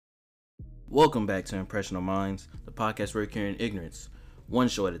Welcome back to Impressional Minds, the podcast where we're carrying ignorance, one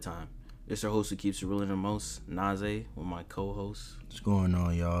show at a time. It's our host who keeps it real the most, Naze, with my co-host. What's going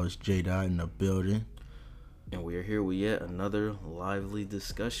on, y'all? It's J Dot in the building. And we are here with yet another lively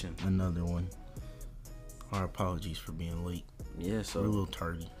discussion. Another one. Our apologies for being late. Yeah, so we're a little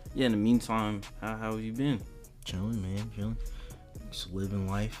tardy. Yeah, in the meantime, how have you been? Chilling, man, chilling. Just living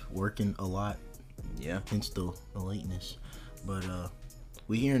life, working a lot. Yeah. Hence the lateness. But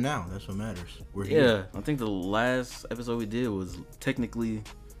we here now. That's what matters. We're here. Yeah, I think the last episode we did was technically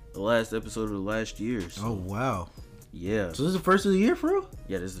the last episode of the last year. So. Oh, wow. Yeah. So this is the first of the year, for real?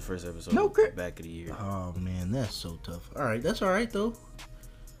 Yeah, this is the first episode. No crap. Back of the year. Oh, man, that's so tough. All right, that's all right, though.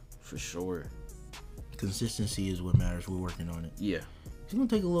 For sure. Consistency is what matters. We're working on it. Yeah. It's going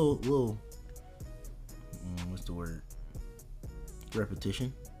to take a little what's the word?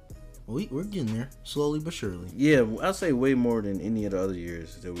 Repetition. We're getting there, slowly but surely. Yeah, I'll say way more than any of the other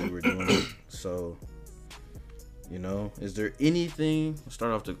years that we were doing it. So, you know, is there anything? I'm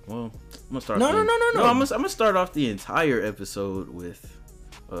gonna start. No. I'm gonna start off the entire episode with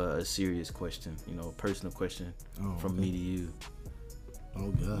a serious question. You know, a personal question from me to you. Oh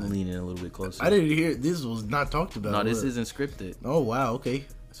God, I'm leaning a little bit closer. I didn't hear. This was not talked about. No, this isn't scripted. Oh wow, okay.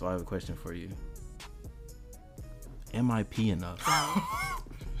 So I have a question for you. Am I pee enough?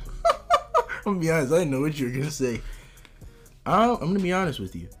 I'm gonna be honest. I didn't know what you were gonna say. I'm gonna be honest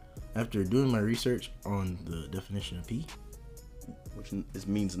with you. After doing my research on the definition of pee, which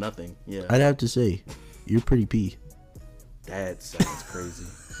means nothing. Yeah, I'd have to say you're pretty pee. That sounds crazy.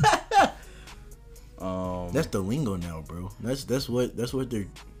 That's the lingo now, bro. That's what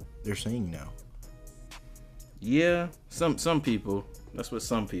they're saying now. Yeah, some people. That's what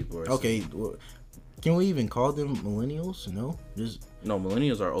some people are. Okay, saying. Well, can we even call them millennials? No, no.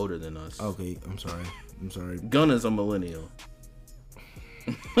 Millennials are older than us. Okay, I'm sorry. Gunna's a millennial.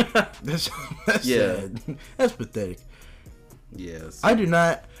 that's yeah. Sad. That's pathetic. Yes. I'm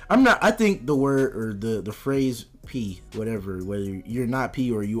not. I think the word or the phrase P, whatever, whether you're not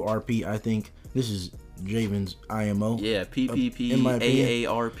P or you are P, I think this is Javen's IMO. Yeah, PPP,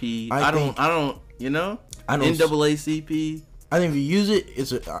 AARP. I don't. You know, I don't. NAACP. I think if you use it,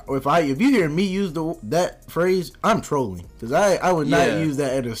 if you hear me use that phrase, I'm trolling because I would not use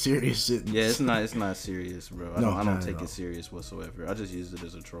that in a serious sentence. Yeah, it's not serious, bro. I don't take it serious whatsoever. I just use it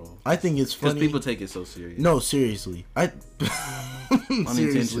as a troll. I think it's funny because people take it so serious. No, seriously,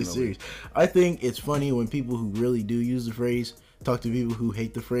 seriously serious. I think it's funny when people who really do use the phrase talk to people who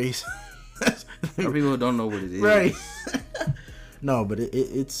hate the phrase. Or people who don't know what it is. Right. No, but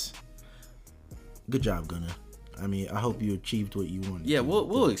it's good job, Gunna. I mean, I hope you achieved what you wanted. Yeah,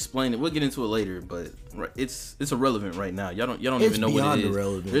 we'll explain it. We'll get into it later, but it's irrelevant right now. Y'all don't even know what it is.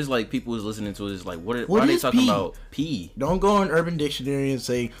 Irrelevant. There's like people who's listening to it is like, why are they talking about P? Don't go on Urban Dictionary and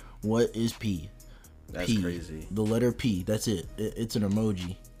say what is P. That's P, crazy. The letter P. That's it. It's an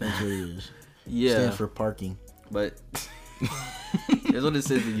emoji. That's what it is. Yeah. It stands for parking. But that's what it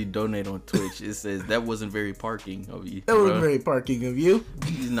says when you donate on Twitch. It says that wasn't very parking of you. That wasn't very parking of you.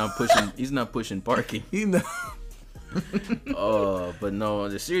 He's not pushing parking. You know. But no,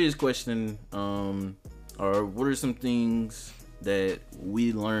 the serious question are what are some things that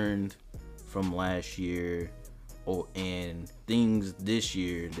we learned from last year and things this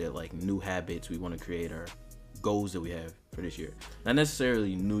year that like new habits we want to create or goals that we have for this year. Not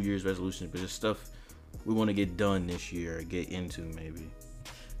necessarily New Year's resolutions, but just stuff we want to get done this year or get into maybe.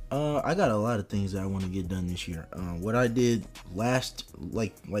 I got a lot of things that I want to get done this year. What I did last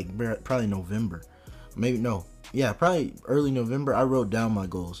probably November. Probably early November, I wrote down my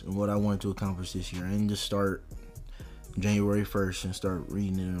goals and what I wanted to accomplish this year. I didn't just start January 1st and start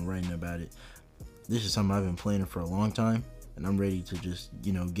reading it and writing about it. This is something I've been planning for a long time, and I'm ready to just,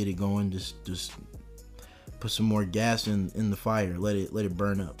 get it going. Just put some more gas in the fire, let it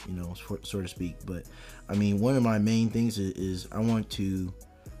burn up, so to speak. But I mean, one of my main things is I want to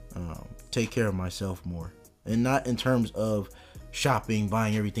take care of myself more, and not in terms of shopping,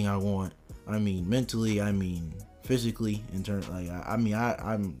 buying everything I want. I mean mentally, I mean physically. In terms,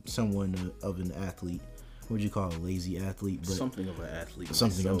 I'm someone of an athlete. What would you call a lazy athlete? But something of an athlete. I'm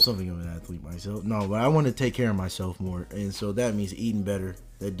something of an athlete myself. No, but I want to take care of myself more, and so that means eating better.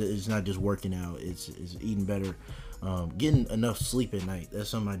 It's not just working out. It's eating better, getting enough sleep at night. That's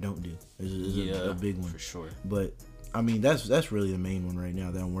something I don't do. It's a big one for sure. But I mean that's really the main one right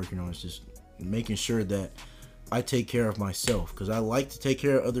now that I'm working on. Is just making sure that I take care of myself, because I like to take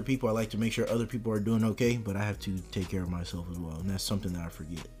care of other people. I like to make sure other people are doing okay, but I have to take care of myself as well, and that's something that I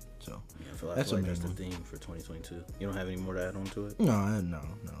forget. So yeah, I feel like that's the theme for 2022. You don't have any more to add on to it? No.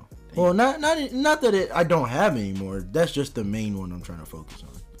 Well, not that I don't have any more. That's just the main one I'm trying to focus on.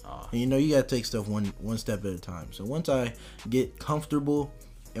 And you know, you gotta take stuff one step at a time. So once I get comfortable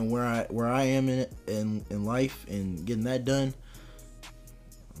and where I am in life and getting that done,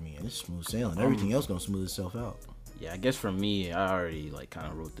 I mean, it's smooth sailing. Everything else gonna smooth itself out. Yeah, I guess for me, I already like kind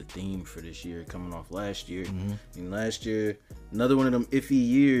of wrote the theme for this year, coming off last year. Mm-hmm. I mean, last year, another one of them iffy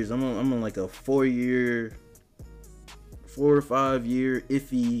years. I'm on like a 4 or 5 year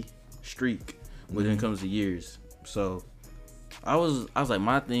iffy streak when it comes to years. So I was like,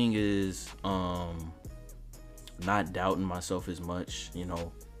 my thing is not doubting myself as much, you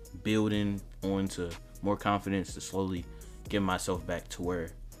know, building onto more confidence to slowly get myself back to where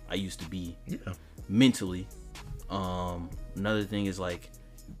I used to be mentally. Another thing is like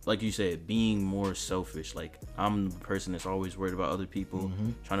you said, being more selfish. Like, I'm the person that's always worried about other people,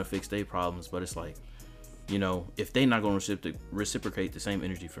 trying to fix their problems, but it's like, you know, if they not going to reciprocate the same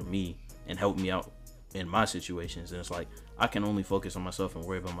energy for me and help me out in my situations, and it's like, I can only focus on myself and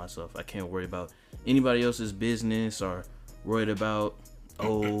worry about myself. I can't worry about anybody else's business or worried about,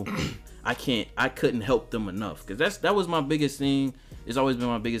 I couldn't help them enough. Because that was my biggest thing. It's always been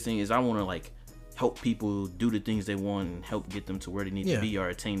my biggest thing, is I want to like help people do the things they want and help get them to where they need to be or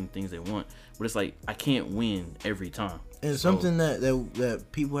attain the things they want. But it's like, I can't win every time. And something that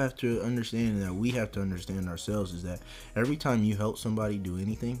people have to understand, and that we have to understand ourselves, is that every time you help somebody do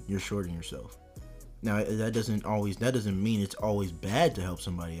anything, you're shorting yourself. Now, that doesn't mean it's always bad to help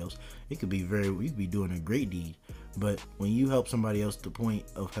somebody else. It could be you could be doing a great deed, but when you help somebody else, the point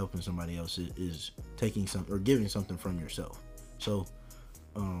of helping somebody else is taking something or giving something from yourself. So,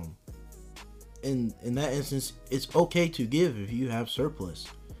 in that instance, it's okay to give if you have surplus.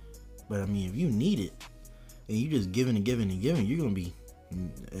 But I mean, if you need it and you just giving and giving and giving, you're gonna be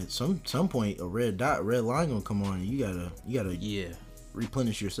at some point a red line gonna come on, and you gotta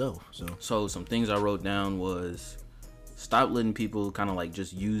replenish yourself. So some things I wrote down was, stop letting people kind of like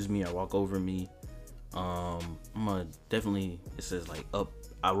just use me or walk over me. I'm gonna definitely, it says like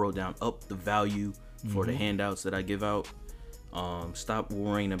I wrote down up the value for the handouts that I give out. Stop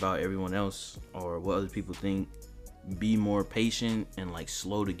worrying about everyone else or what other people think. Be more patient and like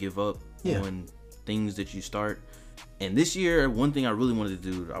slow to give up on things that you start. And this year, one thing I really wanted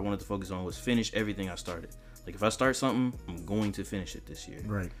to do, I wanted to focus on, was finish everything I started. Like, if I start something, I'm going to finish it this year.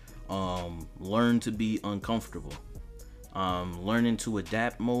 Right. Learn to be uncomfortable. Learning to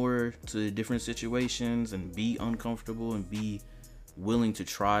adapt more to different situations and be uncomfortable and be willing to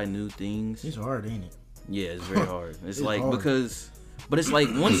try new things. It's hard, ain't it? Yeah, it's very hard. It's like hard. But it's like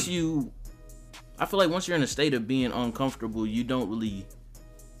once you're in a state of being uncomfortable, you're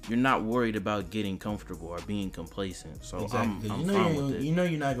not worried about getting comfortable or being complacent. So exactly. I'm fine with it. You know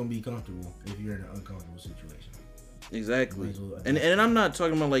you're not gonna be comfortable if you're in an uncomfortable situation. Exactly. And I'm not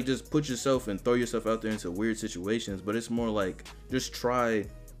talking about like just put yourself and throw yourself out there into weird situations, but it's more like just try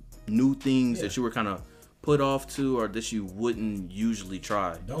new things that you were kind of put off to, or that you wouldn't usually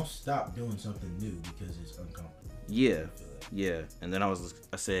try. Don't stop doing something new because it's uncomfortable. Yeah. And then I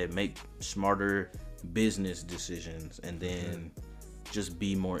said make smarter business decisions, and then just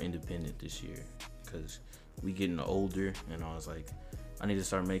be more independent this year, because we getting older, and I was like, I need to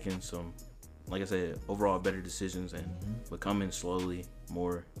start making some, like I said, overall better decisions and becoming slowly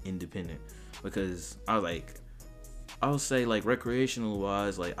more independent. Because I'll say like recreational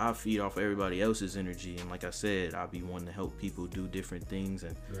wise, like I feed off everybody else's energy, and like I said, I'll be wanting to help people do different things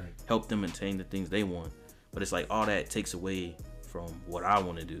and help them attain the things they want. But it's like all that takes away from what I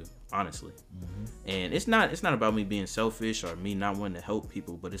want to do, honestly. And it's not about me being selfish or me not wanting to help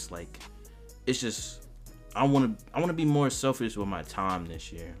people, but it's like, it's just, I want to be more selfish with my time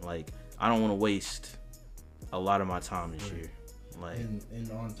this year. Like, I don't want to waste a lot of my time this year. Like,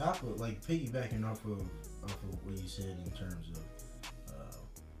 and on top of, like, piggybacking off of what you said in terms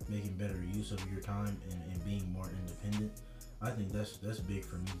of making better use of your time and being more independent, I think that's big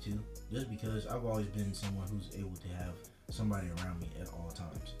for me too. Just because I've always been someone who's able to have somebody around me at all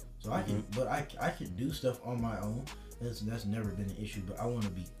times. So I can, but I can do stuff on my own. That's never been an issue. But I want to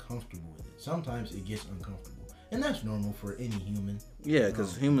be comfortable with it. Sometimes it gets uncomfortable, and that's normal for any human. Yeah,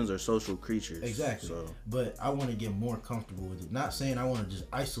 because humans are social creatures. Exactly. So. But I want to get more comfortable with it. Not saying I want to just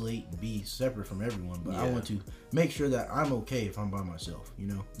isolate and be separate from everyone, but I want to make sure that I'm okay if I'm by myself. You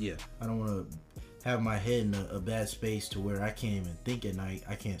know. Yeah. I don't want to have my head in a bad space to where I can't even think at night.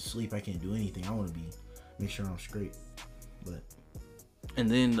 I can't sleep. I can't do anything. I want to make sure I'm straight. But. And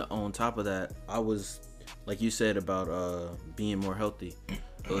then on top of that, I was, like you said about being more healthy.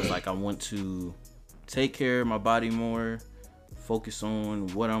 It was like I want to take care of my body more, focus on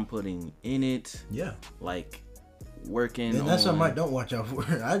what I'm putting in it. Yeah. Like working. And that's on, something I don't watch out for.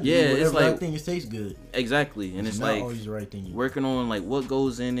 I do it's whatever like I think it tastes good. Exactly, and it's not like always the right thing. Working on like what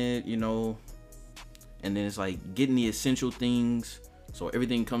goes in it, you know, and then it's like getting the essential things so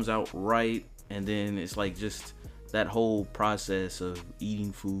everything comes out right, and then it's like just that whole process of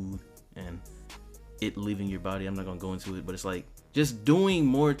eating food and it leaving your body. I'm not gonna go into it, but it's like just doing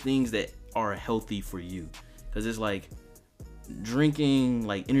more things that are healthy for you, because it's like drinking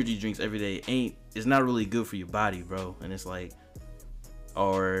like energy drinks every day it's not really good for your body, bro. And it's like,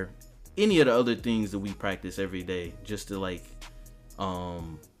 or any of the other things that we practice every day just to like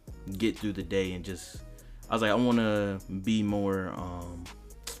get through the day. And just I was like, I want to be more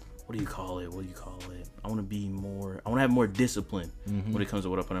what do you call it I want to have more discipline when it comes to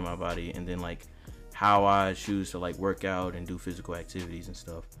what I put in my body, and then like how I choose to like work out and do physical activities and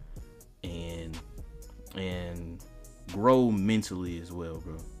stuff, and grow mentally as well,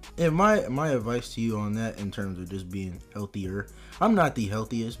 bro. And my advice to you on that, in terms of just being healthier, I'm not the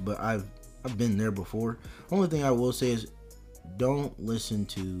healthiest, but I've been there before. Only thing I will say is, don't listen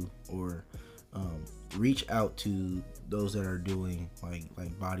to or reach out to those that are doing like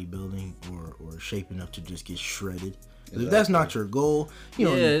bodybuilding or shaping up to just get shredded. Exactly. If that's not your goal, you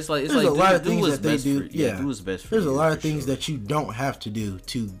know, it's like there's a lot of things that they do. Do what's best for there's you, a lot of things that you don't have to do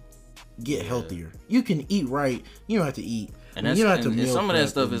to get healthier. You can eat right. You don't have to eat. And that's, you don't have to and some of that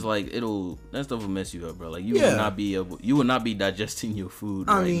stuff is like that stuff will mess you up, bro. Like you will not be digesting your food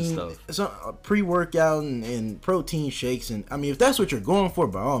right and stuff. So pre-workout and protein shakes, and I mean, if that's what you're going for,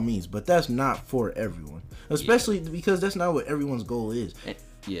 by all means, but that's not for everyone, especially because that's not what everyone's goal is.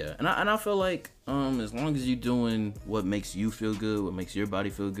 And I feel like as long as you're doing what makes you feel good, what makes your body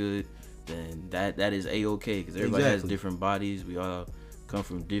feel good, then that is a-okay, because everybody has different bodies. We all come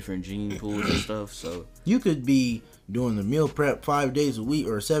from different gene pools and stuff. So you could be doing the meal prep 5 days a week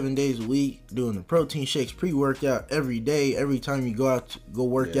or 7 days a week, doing the protein shakes, pre-workout every day, every time you go out to go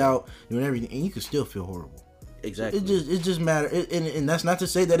work out, doing everything, and you can still feel horrible. Exactly. It just matter, and that's not to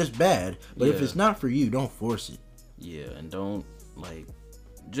say that it's bad, but if it's not for you, don't force it. Yeah, and don't like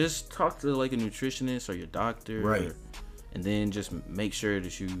just talk to like a nutritionist or your doctor, right? And then just make sure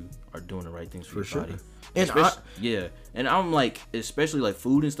that you are doing the right things for your body. And and I'm like, especially like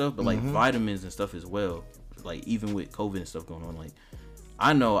food and stuff, but like vitamins and stuff as well. Like even with COVID and stuff going on, like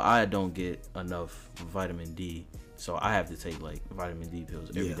I know I don't get enough vitamin D, so I have to take like vitamin D pills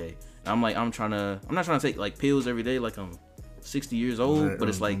every day. And I'm not trying to take like pills every day like I'm 60 years old, but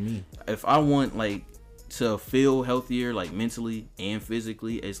it's like if I want like to feel healthier, like mentally and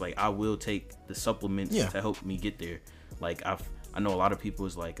physically, it's like I will take the supplements to help me get there. Like I know a lot of people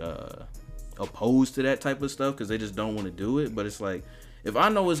is like opposed to that type of stuff because they just don't want to do it, but it's like if I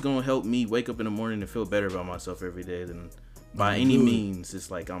know it's gonna help me wake up in the morning and feel better about myself every day, then by any means, it's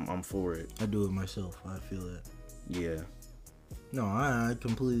like I'm for it. I do it myself. I feel that. Yeah. No, I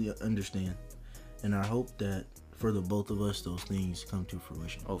completely understand, and I hope that for the both of us, those things come to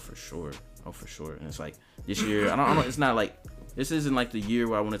fruition. Oh, for sure. And it's like this year, I don't. It's not like this isn't like the year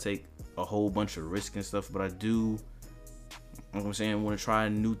where I want to take a whole bunch of risk and stuff, but I do. Like I'm saying, I want to try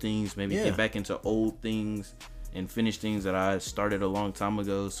new things, maybe get back into old things and finish things that I started a long time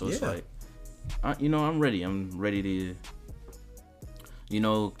ago. So it's like, I'm ready. I'm ready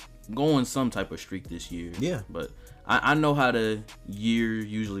to, go on some type of streak this year. Yeah. But I know how the year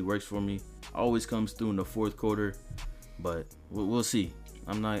usually works for me. Always comes through in the fourth quarter, but we'll see.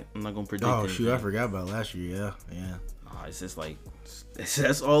 I'm not gonna predict. Oh shoot, I forgot about last year. Yeah. It's just like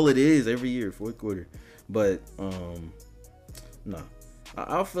that's all it is every year, fourth quarter. But no,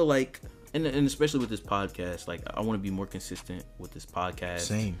 I feel like. And especially with this podcast, like I want to be more consistent with this podcast.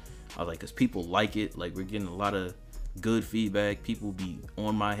 Same. I like, cause people like it. Like we're getting a lot of good feedback. People be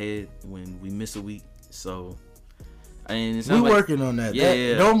on my head when we miss a week. So, we're working on that.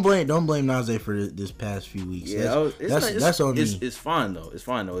 Yeah. Don't blame Naze for this past few weeks. Yeah, that's on me. It's fine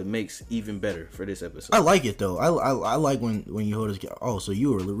though. It makes even better for this episode. I like it though. I like when you hold us. Oh, so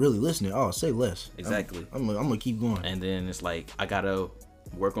you were really listening. Oh, say less. Exactly. I'm gonna keep going. And then it's like I gotta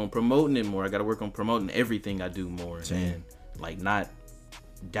work on promoting it more. I gotta work on promoting everything I do more. Same. And like not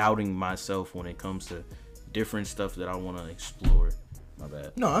doubting myself when it comes to different stuff that I want to explore. My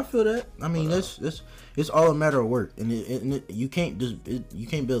bad. No, I feel that. I mean, it's all a matter of work, and you can't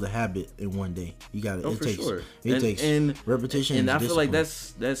build a habit in one day. You got to. It takes repetition. And I feel like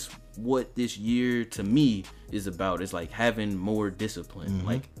discipline. that's what this year to me is about. It's like having more discipline. Mm-hmm.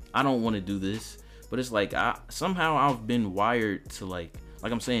 Like I don't want to do this, but it's like somehow I've been wired to like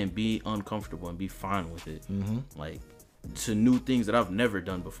I'm saying, be uncomfortable and be fine with it. Mm-hmm. Like to new things that I've never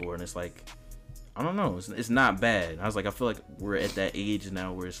done before, and it's like. I don't know. It's not bad. I was like, I feel like we're at that age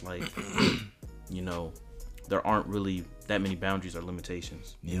now where it's like, there aren't really that many boundaries or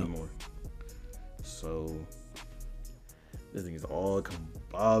limitations anymore. So this thing is all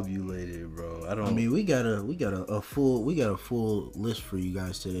combobulated, bro. I mean, we got a full list for you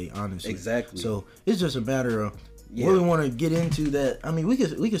guys today, honestly. Exactly. So it's just a matter of what we want to get into. That I mean, we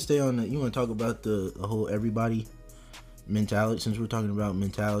could stay on. You want to talk about the whole everybody mentality, since we're talking about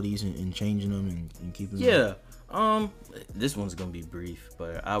mentalities and changing them and keeping them. This one's gonna be brief,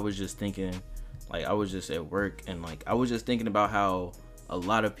 but I was just thinking, like, I was just at work and like I was just thinking about how a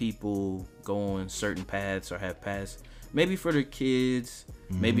lot of people go on certain paths or have paths, maybe for their kids,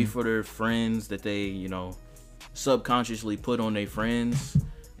 maybe for their friends that they, you know, subconsciously put on their friends.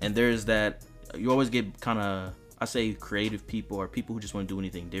 And there's that, you always get kind of, I say creative people or people who just want to do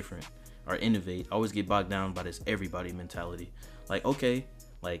anything different or innovate, always get bogged down by this everybody mentality. Like, okay,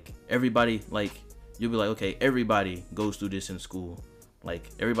 like everybody, like you'll be like, okay, everybody goes through this in school. Like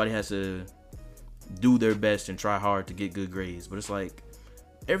everybody has to do their best and try hard to get good grades. But it's like,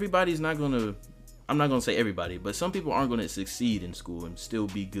 everybody's not going to, I'm not going to say everybody, but some people aren't going to succeed in school and still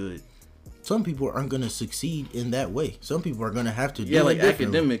be good. Some people aren't going to succeed in that way. Some people are going to have to do like it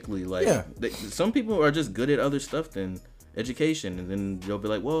differently. Academically. Like, some people are just good at other stuff than education. And then they'll be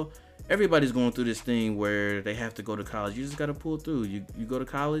like, well, everybody's going through this thing where they have to go to college. You just got to pull through. You go to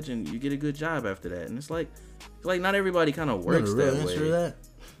college and you get a good job after that. And it's like not everybody kind of works that way. Answer that?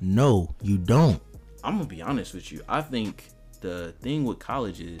 No, you don't. I'm going to be honest with you. I think the thing with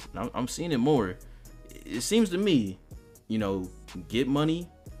college is, I'm seeing it more. It seems to me, you know, get money.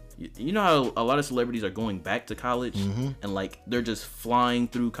 You know how a lot of celebrities are going back to college and like they're just flying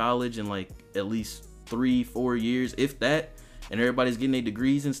through college in like at least 3-4 years, if that, and everybody's getting their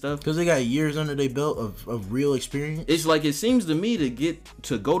degrees and stuff because they got years under their belt of real experience. It's like, it seems to me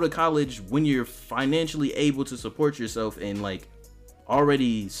to go to college when you're financially able to support yourself and like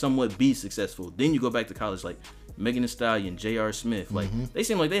already somewhat be successful. Then you go back to college, like Megan Thee Stallion, J.R. Smith. Like they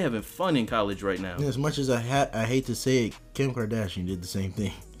seem like they having fun in college right now. And as much as I hate to say it, Kim Kardashian did the same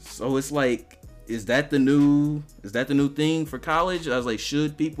thing. So it's like, is that the new thing for college? I was like,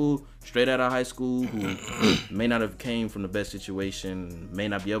 should people straight out of high school who may not have came from the best situation, may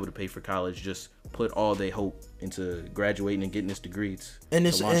not be able to pay for college, just put all their hope into graduating and getting this degree to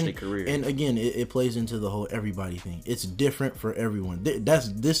launch their career? And again, it plays into the whole everybody thing. It's different for everyone.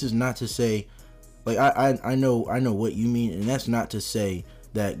 This is not to say, like, I know what you mean, and that's not to say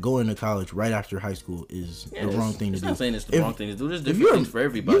that going to college right after high school is the wrong thing to do. I'm not saying it's the wrong thing to do. There's different things for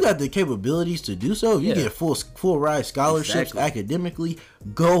everybody. You got the capabilities to do so. If you get full ride scholarships academically,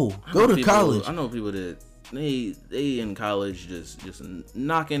 go to college. I know people that they in college just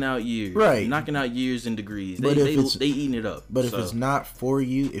knocking out years, knocking out years and degrees. They eating it up. But if it's not for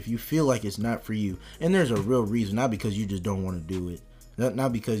you, if you feel like it's not for you, and there's a real reason, not because you just don't want to do it.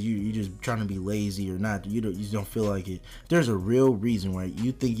 Not because you just trying to be lazy or not. You just don't feel like it. There's a real reason why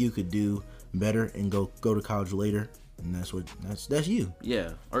you think you could do better and go to college later, and that's you.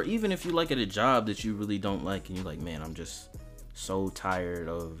 Yeah. Or even if you like at a job that you really don't like, and you're like, man, I'm just so tired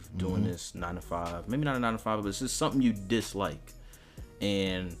of doing this 9 to 5. Maybe not a 9 to 5, but it's just something you dislike.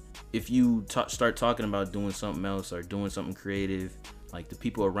 And if you start talking about doing something else or doing something creative, like the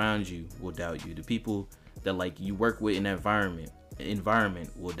people around you will doubt you. The people that like you work with in that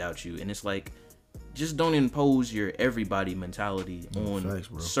environment will doubt you. And it's like, just don't impose your everybody mentality on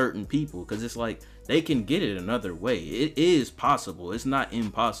certain people, because it's like they can get it another way. It is possible. It's not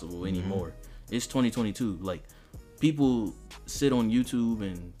impossible anymore. It's 2022. Like, people sit on YouTube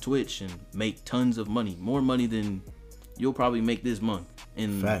and Twitch and make tons of money, more money than you'll probably make this month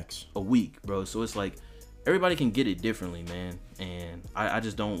in a week, bro. So it's like, everybody can get it differently, man. And I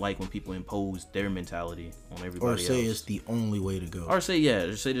just don't like when people impose their mentality on everybody else. Or say it's the only way to go. Or say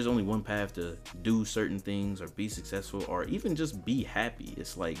there's only one path to do certain things or be successful or even just be happy.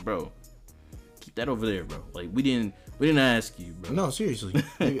 It's like, bro, keep that over there, bro. Like, we didn't ask you, bro. No, seriously.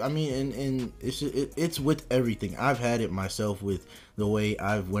 I mean, and it's with everything. I've had it myself with the way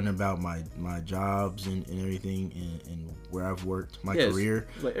I've went about my jobs and everything, and where I've worked my career.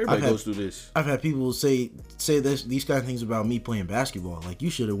 Like, everybody goes through this. I've had people say these kind of things about me playing basketball. Like, you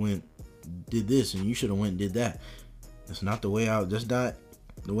should have did this, and you should have went and did that. That's not the way that's not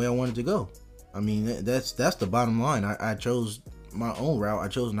the way I wanted to go. I mean, that's the bottom line. I chose my own route. I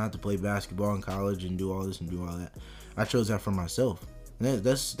chose not to play basketball in college and do all this and do all that. I chose that for myself. And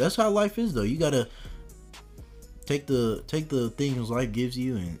that's how life is, though. You gotta take the things life gives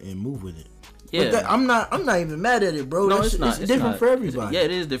you and move with it. Yeah, but I'm not even mad at it, bro. No, it's not. It's different for everybody. Yeah,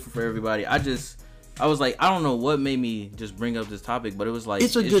 it is different for everybody. I was like, I don't know what made me just bring up this topic, but it was like,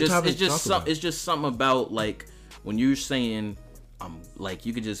 it's a good topic. It's just something about, like, when you're saying, like,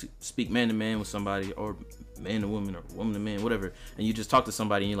 you could just speak man to man with somebody, or man to woman or woman to man, whatever, and you just talk to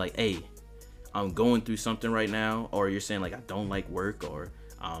somebody and you're like, hey, I'm going through something right now, or you're saying like I don't like work, or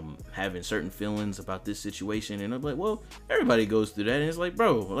I'm having certain feelings about this situation, and I'm like, well, everybody goes through that, and it's like,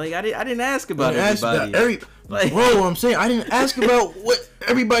 bro, like I didn't ask about everybody. Like, bro, I'm saying I didn't ask about what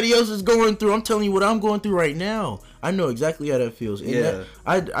everybody else is going through. I'm telling you what I'm going through right now. I know exactly how that feels. And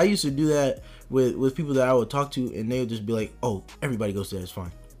I used to do that with people that I would talk to, and they would just be like, oh, everybody goes through that, it's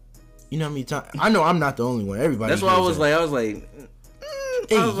fine. You know how many times? I know I'm not the only one. Everybody. That's why I was like.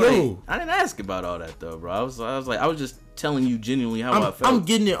 Hey, yo. I didn't ask about all that though, bro. I was just telling you genuinely how I felt. I'm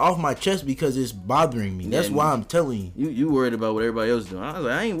getting it off my chest because it's bothering me. That's why I'm telling you. You worried about what everybody else is doing. I was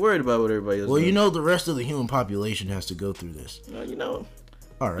like, I ain't worried about what everybody else is doing. Well, you know, the rest of the human population has to go through this. You know.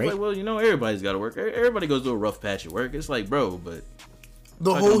 All right. Like, well, you know, everybody's got to work. Everybody goes through a rough patch at work. It's like, bro, but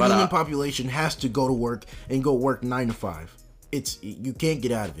the whole human population has to go to work and go work 9 to 5. You can't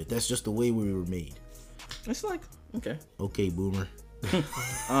get out of it. That's just the way we were made. It's like, okay. Okay, boomer.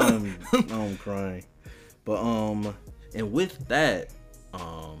 I'm crying. But and with that,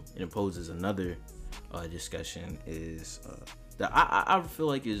 it poses another discussion is that I feel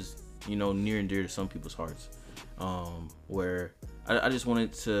like is, you know, near and dear to some people's hearts. Where I just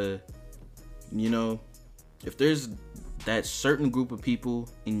wanted to, you know, if there's that certain group of people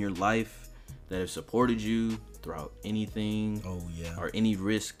in your life that have supported you throughout anything, or any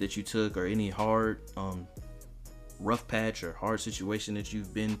risk that you took, or any hard rough patch or hard situation that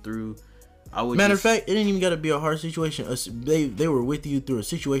you've been through, I would of fact, it didn't even got to be a hard situation. They were with you through a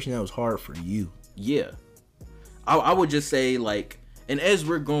situation that was hard for you. Yeah, I would just say, like, and as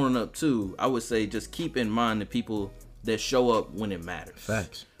we're growing up too, I would say just keep in mind the people that show up when it matters.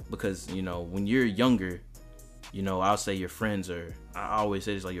 Facts. Because, you know, when you're younger, you know, I'll say your friends are, I always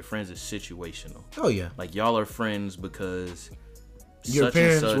say it's like your friends is situational. Oh yeah. Like, y'all are friends because your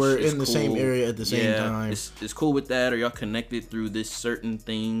parents were in the same area at the same time. It's cool with that, or y'all connected through this certain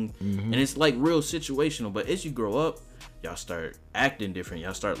thing. And it's like real situational. But as you grow up, y'all start acting different.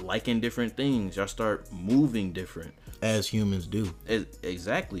 Y'all start liking different things. Y'all start moving different. As humans do.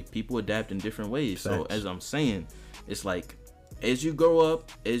 Exactly. People adapt in different ways. Facts. So as I'm saying, it's like, as you grow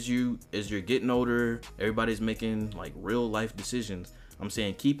up, as you're getting older, everybody's making like real life decisions. I'm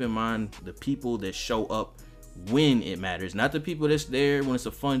saying keep in mind the people that show up when it matters, not the people that's there when it's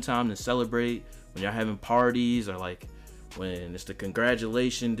a fun time to celebrate, when y'all having parties, or like when it's the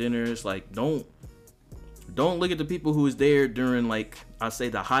congratulation dinners. Like, don't look at the people who is there during, like, I say,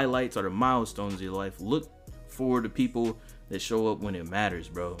 the highlights or the milestones of your life. Look for the people that show up when it matters,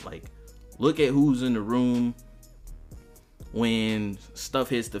 bro. Like, look at who's in the room when stuff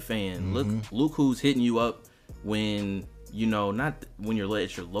hits the fan. Look who's hitting you up when, you know, not when you're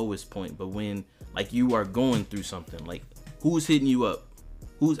at your lowest point, but when, like, you are going through something. Like, who's hitting you up?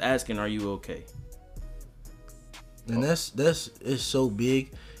 Who's asking, are you okay? And that's it's so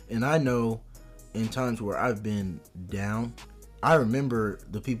big. And I know in times where I've been down, I remember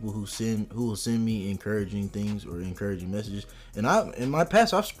the people who will send me encouraging things or encouraging messages. And in my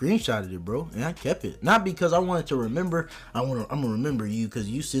past, I've screenshotted it, bro, and I kept it. Not because I wanted to remember. I'm gonna remember you because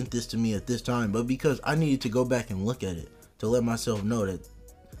you sent this to me at this time, but because I needed to go back and look at it to let myself know that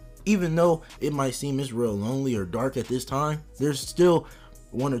even though it might seem it's real lonely or dark at this time, there's still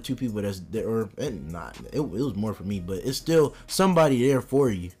one or two people that's there, or not. It was more for me, but it's still somebody there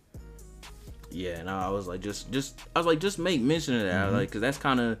for you. Yeah, and I was like, just make mention of that, like, because that's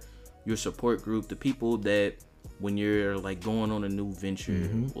kind of your support group, the people that when you're like going on a new venture,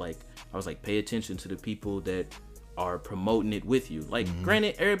 like, I was like, pay attention to the people that are promoting it with you. Like,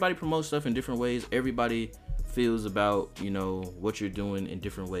 granted, everybody promotes stuff in different ways. Everybody feels about, you know, what you're doing in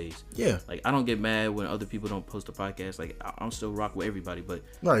different ways. Yeah. Like, I don't get mad when other people don't post a podcast. Like, I'm still rock with everybody, but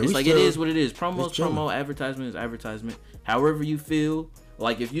right, it's like, it is what it is. Promo, advertisement is advertisement. However you feel.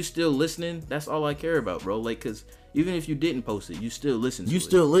 Like, if you still listening, that's all I care about, bro. Like, because even if you didn't post it, you still listen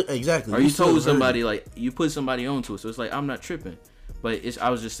to it. Exactly. Or you told somebody, like, you put somebody onto it. So it's like, I'm not tripping. But I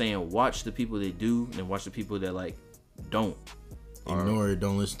was just saying, watch the people that do, and watch the people that, like, don't. Ignore it,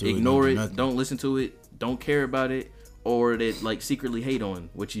 don't listen to it. Ignore it, don't listen to it, don't care about it, or that, like, secretly hate on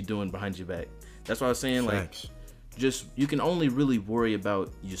what you're doing behind your back. That's why I was saying, Facts. Like, just, you can only really worry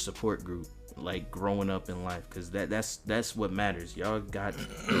about your support group, like, growing up in life, because that's what matters. Y'all got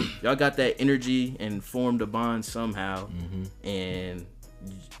that energy and formed a bond somehow, and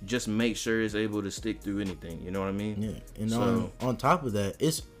just make sure it's able to stick through anything. You know what I mean? Yeah. And on top of that,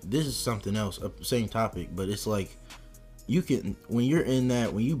 this is something else, same topic, but it's like, you can, when you're in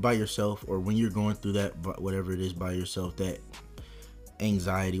that, when you by yourself, or when you're going through that, whatever it is by yourself, that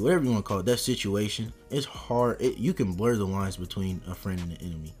anxiety, whatever you want to call it, that situation, it's hard. You can blur the lines between a friend and an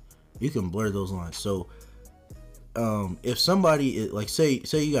enemy. You can blur those lines. So if somebody like say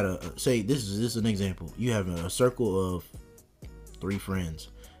you got say this is an example. You have a circle of 3 friends.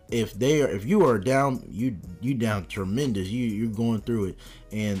 If you are down, you down tremendous. You're going through it,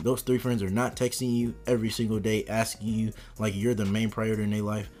 and those 3 friends are not texting you every single day, asking you like you're the main priority in their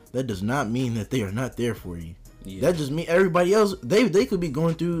life. That does not mean that they are not there for you. Yeah. That just means everybody else they could be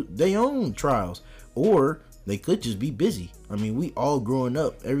going through their own trials, or they could just be busy. I mean, we all growing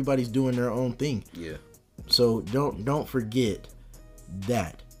up, everybody's doing their own thing. Yeah. So don't forget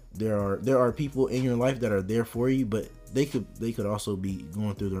that there are people in your life that are there for you, but they could also be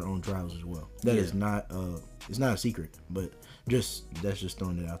going through their own trials as well. That is not it's not a secret, but that's just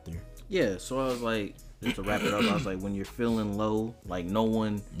throwing it out there. Yeah. So I was like, just to wrap it up, I was like, when you're feeling low, like no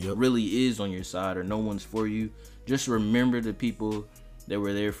one really is on your side or no one's for you, just remember the people that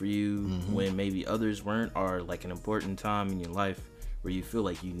were there for you when maybe others weren't, or like an important time in your life where you feel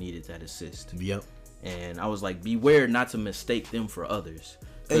like you needed that assist. Yep. And I was like, beware not to mistake them for others.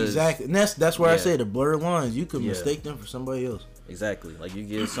 Exactly. And that's where I say the blur lines. You could mistake them for somebody else. Exactly. Like you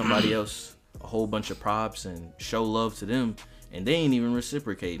give somebody else a whole bunch of props and show love to them, and they ain't even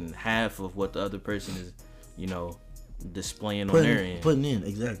reciprocating half of what the other person is, displaying on their end. Putting in,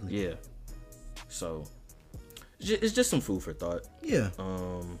 exactly. Yeah. So it's just some food for thought. Yeah.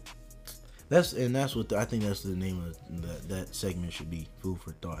 That's what I think that's the name of that segment should be. Food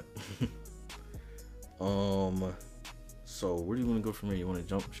for thought. So where do you want to go from here? You want to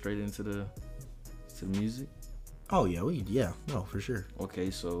jump straight into the music? Oh yeah, no, for sure.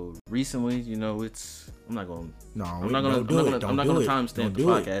 Okay, so recently, it's I'm not gonna timestamp the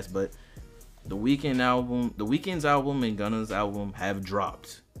podcast, but the Weeknd's album and Gunna's album have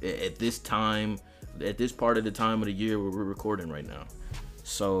dropped at this time, at this part of the time of the year where we're recording right now.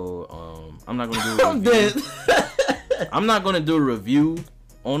 So I'm not gonna do a review. I'm not gonna do a review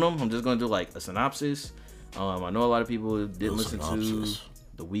on them. I'm just gonna do like a synopsis. I know a lot of people didn't listen to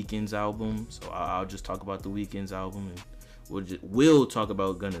the Weeknd's album, so I'll just talk about the Weeknd's album, and we'll talk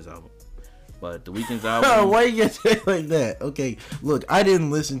about Gunna's album. But the Weeknd's album. Why you get it like that? Okay, look, I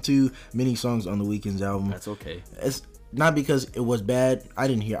didn't listen to many songs on the Weeknd's album. That's okay. It's not because it was bad. I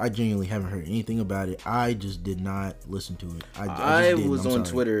genuinely haven't heard anything about it. I just did not listen to it. I was on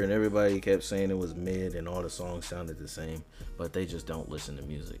Twitter and everybody kept saying it was mid and all the songs sounded the same, but they just don't listen to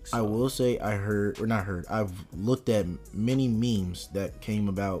music. So. I will say I've looked at many memes that came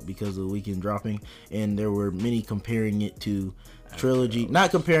about because of the Weeknd dropping, and there were many comparing it to Trilogy.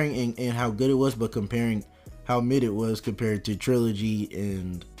 Not comparing in how good it was, but comparing how mid it was compared to Trilogy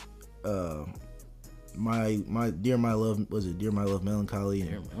and my Dear My Love, was it Dear My Love Melancholy?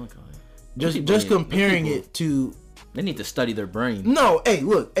 Dear Melancholy. Just comparing it to. They need to study their brain. No,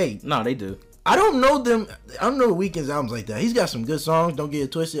 hey, No, they do. I don't know them. I don't know the Weeknd's albums like that. He's got some good songs. Don't get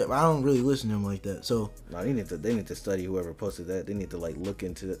it twisted. But I don't really listen to him like that. So no, they need to study whoever posted that. They need to like look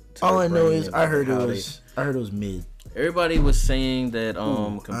into. All I know is I heard it was mid. Everybody was saying that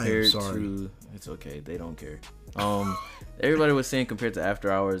compared to, it's okay, they don't care. Everybody was saying compared to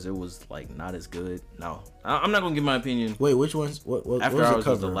After Hours, it was like not as good. No, I'm not gonna give my opinion. Wait, which one's what? After Hours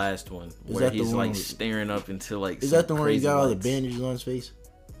was the last one where he's like staring up into like. Is that the one where he got all the bandages on his face?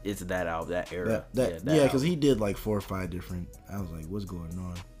 It's that album, that era. Yeah, because he did like 4 or 5 different. I was like, what's going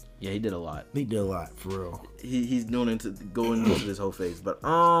on? Yeah, he did a lot. He did a lot for real. He's going into this whole phase, but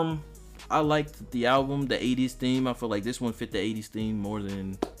I liked the album, the 80s theme. I feel like this one fit the 80s theme more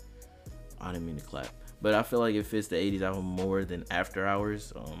than. I didn't mean to clap. But I feel like it fits the 80s album more than After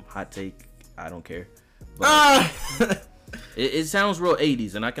Hours. Hot take, I don't care. But it sounds real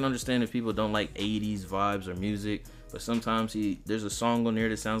 80s, and I can understand if people don't like 80s vibes or music. But sometimes there's a song on there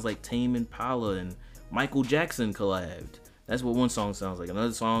that sounds like Tame Impala and Michael Jackson collabed. That's what one song sounds like.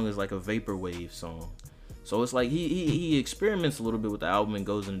 Another song is like a vaporwave song. So it's like he experiments a little bit with the album and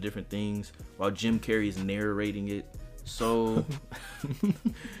goes into different things while Jim Carrey's narrating it. So...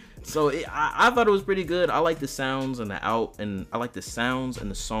 I thought it was pretty good. I like the sounds and I like the sounds and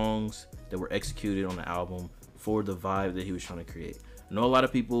the songs that were executed on the album for the vibe that he was trying to create. I know a lot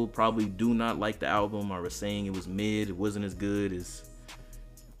of people probably do not like the album or were saying it was mid, it wasn't as good as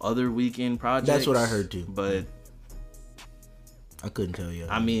other Weeknd projects. That's what I heard too. But I couldn't tell you.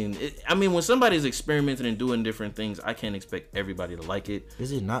 I mean, when somebody's experimenting and doing different things, I can't expect everybody to like it.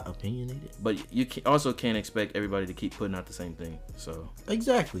 Is it not opinionated? But you also can't expect everybody to keep putting out the same thing. So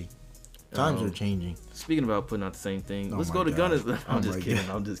exactly, times are changing. Speaking about putting out the same thing, let's go to Gunna's. I'm just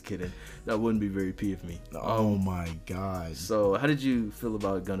kidding. That wouldn't be very P of me. Oh my god. So how did you feel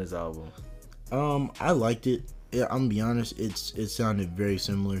about Gunna's album? I liked it. Yeah, I'm gonna be honest. It sounded very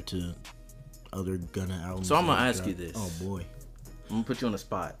similar to other Gunna albums. So I'm gonna ask you this. Oh boy. I'm gonna put you on the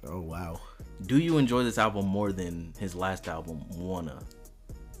spot. Oh wow. Do you enjoy this album more than his last album, Wanna?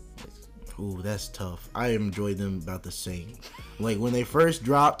 Ooh, that's tough. I enjoy them about the same. Like when they first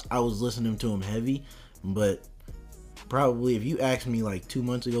dropped, I was listening to them heavy, but probably if you asked me like 2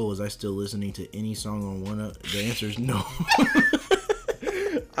 months ago, was I still listening to any song on Wanna? The answer is no.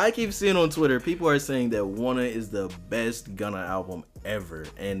 I keep seeing on Twitter people are saying that Wanna is the best Gunna album ever,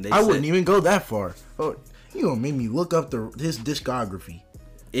 and I wouldn't even go that far. Oh, you gonna make me look up his discography?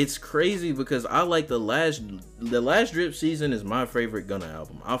 It's crazy because I like the last Drip Season is my favorite Gunna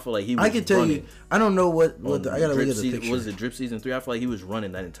album. I feel like he was I can tell you, I don't know what I gotta look at the picture. Was it Drip Season 3? I feel like he was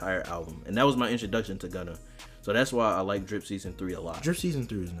running that entire album, and that was my introduction to Gunna. So that's why I like Drip Season 3 a lot. Drip Season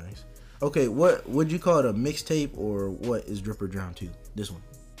 3 is nice. Okay, what would you call it, a mixtape, or what is Drip or Drown 2? This one,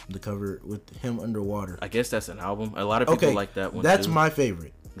 the cover with him underwater. I guess that's an album. A lot of people like that one. That's too. my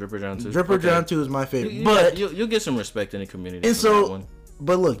favorite. Drip or Drown 2. Drip or Drown 2 is my favorite. But you'll get some respect in the community. And so, that one.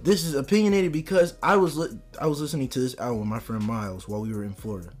 But look, this is opinionated because I was listening to this album with my friend Miles while we were in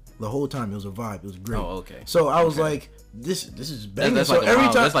Florida. The whole time it was a vibe. It was great. Oh, okay. So I was like, this is banging. That's so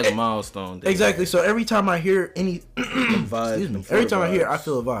like that's like a milestone. Day. Exactly. So every time I hear any vibe, excuse me, every time I hear, I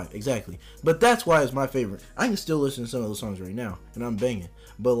feel a vibe. Exactly. But that's why it's my favorite. I can still listen to some of those songs right now, and I'm banging.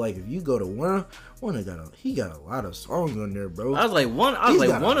 But like, if you go to Wanna he got a lot of songs on there, bro. I was like,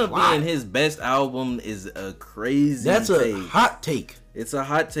 Wanna being his best album is a crazy. That's take. a hot take. It's a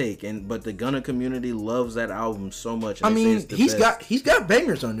hot take, but the Gunna community loves that album so much. I mean, he's got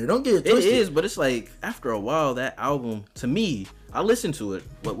bangers on there. Don't get it twisted. It is, but it's like after a while, that album to me, I listened to it.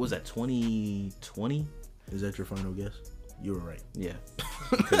 What was that? 2020? Is that your final guess? You were right. Yeah.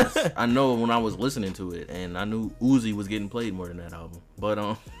 I know when I was listening to it, and I knew Uzi was getting played more than that album. But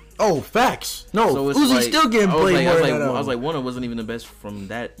oh, facts. No, so Uzi's like, still getting played more than that album. I was like, Wanna wasn't even the best from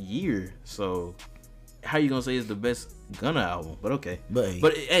that year. So how you gonna say it's the best Gunna album? But okay.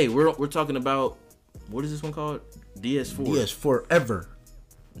 But hey, we're talking about, what is this one called? DS4. DS4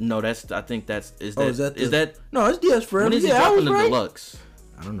 No, I think that's is that no, it's DS Forever. When is he dropping the deluxe?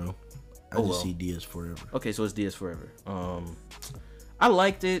 I don't know. I just see DS Forever. Okay, so it's DS Forever. I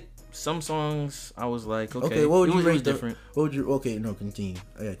liked it. Some songs I was like, okay, what would you rate? Different. What would you? Okay, no, continue.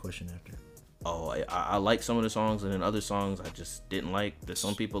 I got a question after. Oh, I like some of the songs, and then other songs I just didn't like that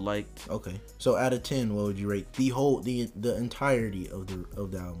some people liked. Okay, so out of 10, what would you rate the entirety of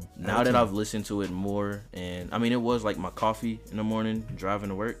the album? Now that I've listened to it more, and I mean, it was like my coffee in the morning driving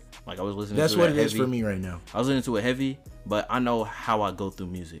to work. Like I was listening. That's to what it is for me right now. I was listening to it heavy, but I know how I go through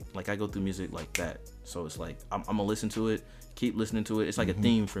music. Like I go through music like that, so it's like I'm gonna listen to it, keep listening to it. It's like a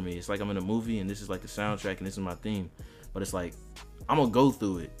theme for me. It's like I'm in a movie, and this is like the soundtrack, and this is my theme. But it's like I'm gonna go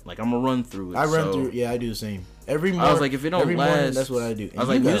through it. Like I'm gonna run through it. I run through. Yeah, I do the same. Every morning. I was like, if it don't last, morning, that's what I do. And I was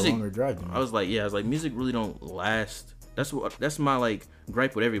like, music. I was like, music really don't last. That's my like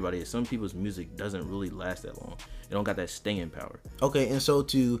gripe with everybody. Is some people's music doesn't really last that long. It don't got that staying power. Okay, and so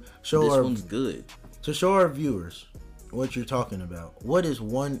to show this one's good. To show our viewers what you're talking about, what is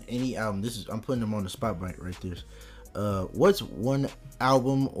any album? I'm putting them on the spotlight right there. What's one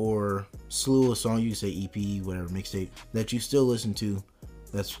album or slew of song, you can say EP, whatever, mixtape, that you still listen to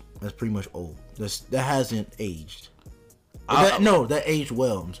that's pretty much old, that hasn't aged, that aged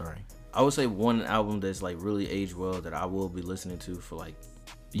well, I'm sorry. I would say one album that's like really aged well that I will be listening to for like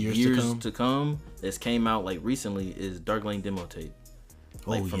years to come that's came out like recently is Dark Lane Demo Tape,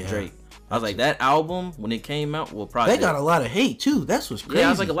 like from Drake. I was like, that album when it came out, they got a lot of hate too. That's what's crazy. Yeah, I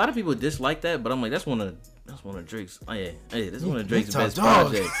was like, a lot of people dislike that, but I'm like, that's one of Drake's. Oh yeah, hey, this is one of Drake's best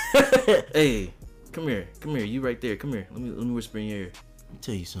projects. Hey, come here, you right there, come here. Let me whisper in your ear. Let me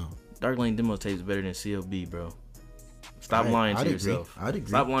tell you something. Dark Lane Demo Tape is better than CLB, bro. Stop lying to yourself. I'd agree.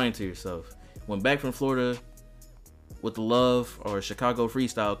 Stop lying to yourself. When Back from Florida with the Love or Chicago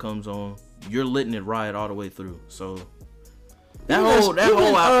Freestyle comes on, you're letting it ride all the way through. So that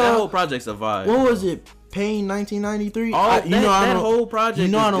whole project's a vibe. What was it? Pain 1993. That whole project. You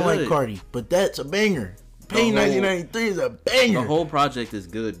know is I don't good. like Cardi, but that's a banger. Pain 1993 is a banger. The whole project is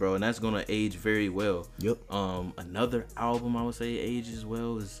good, bro, and that's gonna age very well. Yep. Another album I would say ages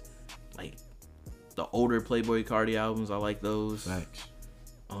well is like the older Playboy Cardi albums. I like those. Facts.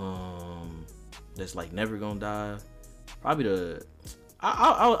 That's like Never Gonna Die. Probably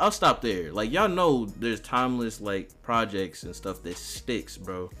I'll stop there. Like y'all know, there's timeless like projects and stuff that sticks,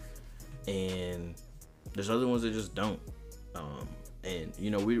 bro, and there's other ones that just don't. And you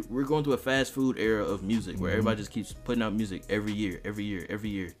know we're going through a fast food era of music where everybody just keeps putting out music every year.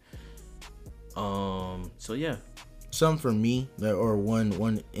 So yeah. Some for me, or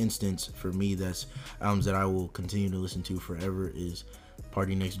one instance for me that's albums that I will continue to listen to forever is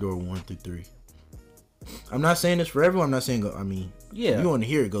Party Next Door 1 through 3. I'm not saying this for everyone. I'm not saying go. I mean, Yeah. if you want to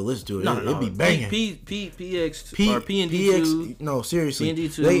hear it, go listen to it. No, It'd be banging. PX or PND2. No, seriously.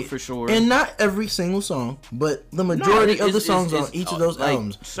 PND2 for sure. And not every single song, but the majority of the songs on each of those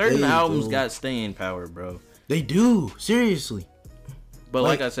albums. Certain albums got staying power, bro. They do. Seriously. But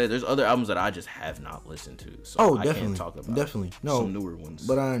like I said, there's other albums that I just have not listened to. So I definitely. can't talk about some newer ones.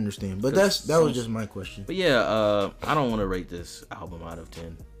 But I understand. But that was just my question. But yeah, I don't want to rate this album out of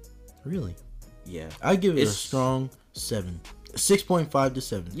 10. Really? Yeah. I give it a strong 7. 6.5 to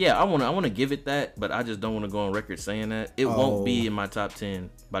 7. Yeah, I want to give it that, but I just don't want to go on record saying that. It won't be in my top 10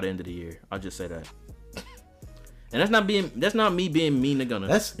 by the end of the year. I'll just say that. And that's not me being mean to Gunna.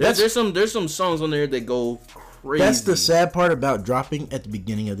 There's some songs on there that go crazy. That's the sad part about dropping at the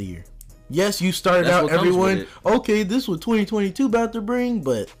beginning of the year. Yes, you started out everyone, okay, this is what 2022 about to bring,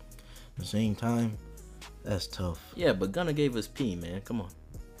 but at the same time, that's tough. Yeah, but Gunna gave us P, man. Come on.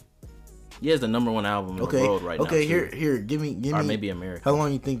 He has the #1 album in the world right now. Okay, here, give me, or maybe America. How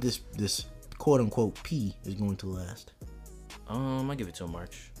long you think this quote unquote P is going to last? I give it till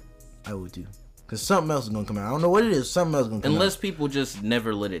March. I would too, cause something else is gonna come out. I don't know what it is. Something else is gonna come out. Unless people just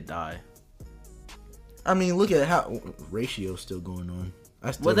never let it die. I mean, look at how Ratio's still going on.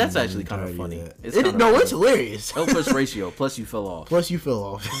 Well, that's actually kind of funny. It's hilarious. Oh, plus Ratio. Plus you fell off.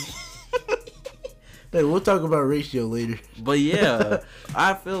 Hey, we'll talk about Ratio later. But yeah,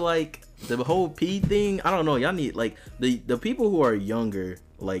 I feel like the whole P thing, I don't know. Y'all need, like, the people who are younger,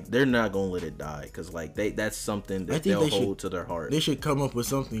 like, they're not gonna let it die, because, like, that's something that they'll hold to their heart. They should come up with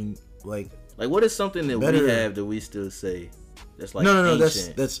something like what is something that we have that we still say that's like no,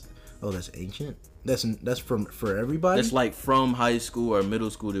 ancient? that's ancient. That's for everybody. That's like from high school or middle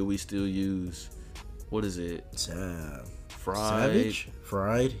school that we still use. What is it?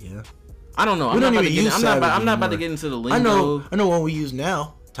 Fried, yeah. I don't know. I'm not about to get into the lingo. I know what we use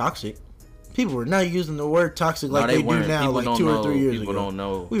now. Toxic. People were not using the word toxic like they do now, people like 2 or 3 years ago. People don't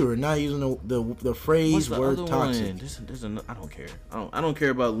know. We were not using the phrase word toxic. I don't care. I don't care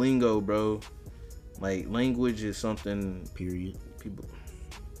about lingo, bro. Like, language is something. Period. People.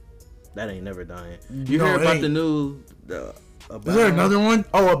 That ain't never dying. You heard about the new? Is there another one?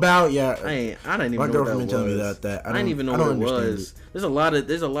 Oh, about I didn't even know what that was. My girlfriend told me that. I didn't even know what it was. There's a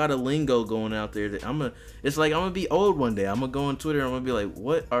lot of lingo going out there that it's like I'm gonna be old one day. I'm gonna go on Twitter and I'm gonna be like,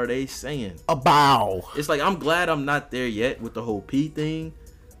 what are they saying? About. It's like, I'm glad I'm not there yet with the whole P thing,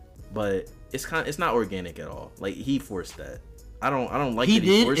 but it's not organic at all. Like, he forced that. I don't like that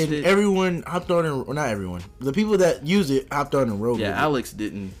he forced it. And everyone hopped on and, well, not everyone. The people that use it hopped on and rode with it. Yeah, Alex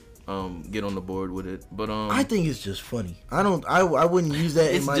didn't get on the board with it, but I think it's just funny. I wouldn't use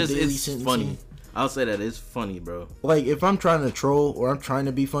that in my daily sentencing. Funny. I'll say that it's funny, bro. Like, if I'm trying to troll or I'm trying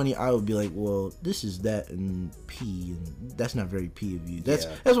to be funny, I would be like, well, this is that and P, and that's not very P of you. That's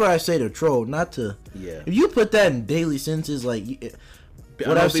what I say to troll, not to. Yeah. If you put that in daily sentences, like,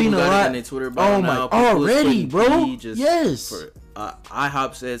 what I've seen a lot. In Twitter already, bro. Yes.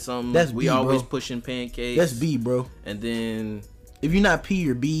 IHOP said something. That's we B, always bro. Pushing pancakes. That's B, bro. And then if you're not P,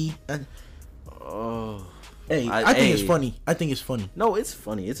 you're B. Hey, I think it's funny. I think it's funny. No, it's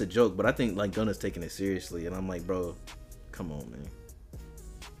funny. It's a joke, but I think, like, Gunna's taking it seriously, and I'm like, bro, come on, man.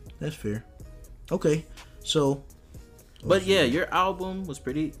 That's fair. Okay, so. But yeah, your album was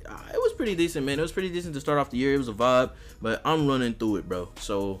pretty. It was pretty decent, man. It was pretty decent to start off the year. It was a vibe, but I'm running through it, bro.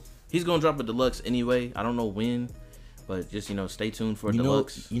 So he's gonna drop a deluxe anyway. I don't know when, but just stay tuned for a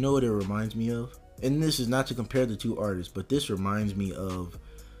deluxe. You know what it reminds me of? And this is not to compare the two artists, but this reminds me of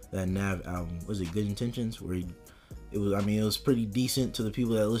that Nav album. Was it Good Intentions? Where it was pretty decent to the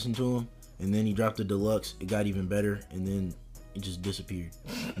people that listened to him, and then he dropped the deluxe. It got even better, and then it just disappeared.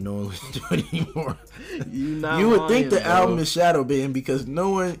 No one listened to it anymore. You would think the album is shadow banned because no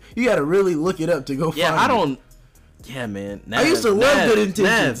one. You got to really look it up to go find it. Yeah, man. I used to love Good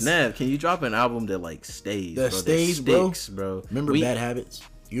Intentions. Nav, can you drop an album that, like, stays? That stays, that sticks, bro. Remember Bad Habits?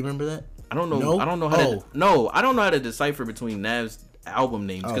 You remember that? I don't know. No? I don't know how. I don't know how to decipher between Nav's album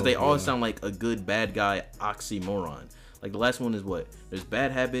names because they all sound like a good bad guy oxymoron. Like, the last one is what? There's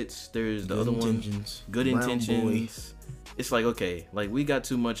Bad Habits. There's the other one. Good Intentions. It's like, okay, like, we got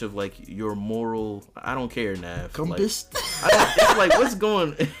too much of, like, your moral. I don't care, Nav. Compass. Like, it's like, what's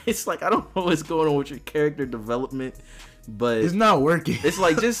going? It's like, I don't know what's going on with your character development, but it's not working. It's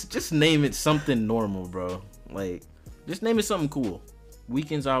like, just name it something normal, bro. Like, just name it something cool.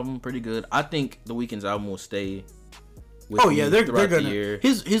 Weeknd's album pretty good. I think the Weeknd's album will stay with me they're throughout gonna. The year.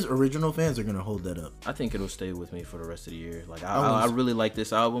 His original fans are gonna hold that up. I think it'll stay with me for the rest of the year. Like, I really like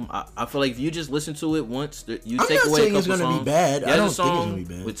this album. I feel like if you just listen to it once, you take away a couple songs. I'm not saying it's gonna be bad. I don't think it's gonna be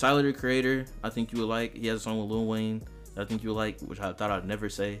bad. With Tyler the Creator, I think you would like. He has a song with Lil Wayne. I think you would like, which I thought I'd never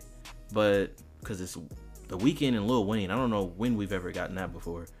say, but because it's The Weeknd and Lil Wayne. I don't know when we've ever gotten that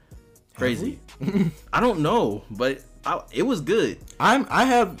before. Crazy. I don't know, but it was good. I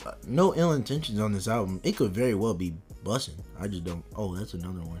have no ill intentions on this album. It could very well be bussin'. I just don't. Oh, that's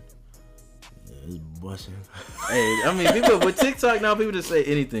another one. Yeah, it's bussin'. Hey, I mean, people with TikTok now, people just say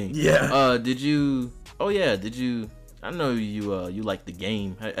anything. Yeah. Did you? Oh yeah. Did you? I know you like The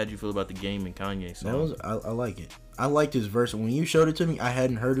Game. How'd you feel about The Game and Kanye song? That was I like it. I liked his verse. When you showed it to me, I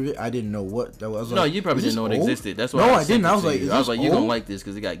hadn't heard of it. I didn't know what that was. No, you probably didn't know it existed. That's why. No, I didn't. I was like, you're gonna like this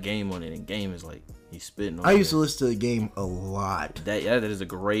because it got Game on it, and Game is like he's spitting on it. I used to listen to The Game a lot. That is a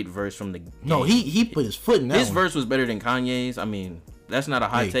great verse from The Game. No, he put his foot in that. His verse was better than Kanye's. I mean, that's not a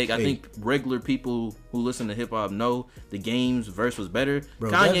hot take. I think regular people who listen to hip hop know The Game's verse was better.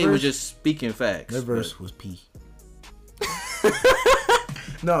 Bro, Kanye was just speaking facts. That verse was pee.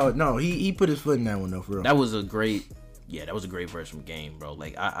 No, he put his foot in that one though, for real. That was a great verse from Game, bro.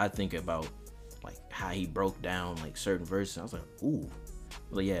 Like I think about like how he broke down like certain verses. I was like, ooh.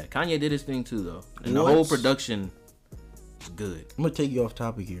 But yeah, Kanye did his thing too though. And the whole production is good. I'm gonna take you off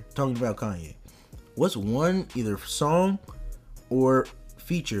topic here. Talking about Kanye. What's one either song or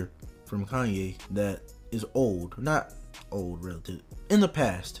feature from Kanye that is old, not old relative, in the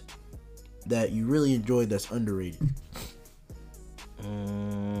past that you really enjoyed that's underrated?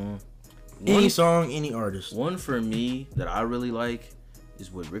 Any song, any artist. One for me that I really like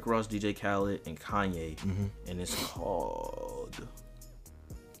is with Rick Ross, DJ Khaled, and Kanye, and it's called.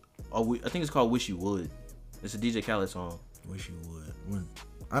 I think it's called "Wish You Would." It's a DJ Khaled song. Wish You Would.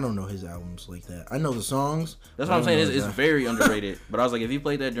 I don't know his albums like that. I know the songs. That's what I'm saying. It's very underrated. But I was like, if he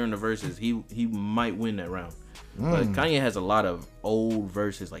played that during the verses, he might win that round. But Kanye has a lot of old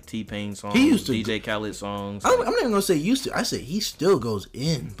verses, like T-Pain songs, he used to, DJ Khaled songs. I'm not even gonna say used to. I say he still goes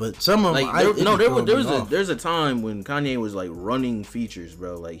in, but some of them. There's a time when Kanye was like running features,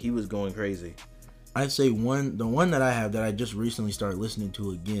 bro. Like he was going crazy. I'd say the one that I have that I just recently started listening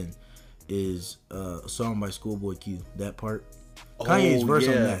to again is a song by Schoolboy Q. That part. Kanye's verse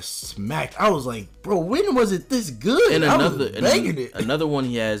on that smacked. I was like, bro, when was it this good? And another one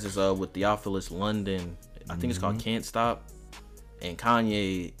he has is with Theophilus London. I think it's called "Can't Stop," and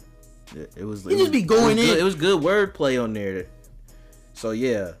Kanye. It was. He just be going in. It was good wordplay on there. So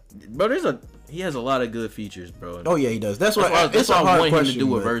yeah, but he has a lot of good features, bro. Oh yeah, he does. That's why I want him to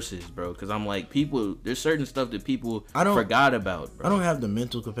do a verses, bro. Because I'm like, there's certain stuff that people forgot about, bro. I don't have the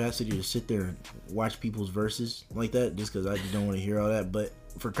mental capacity to sit there and watch people's verses like that, just because I just don't want to hear all that. But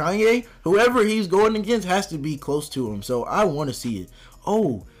for Kanye, whoever he's going against has to be close to him, so I want to see it.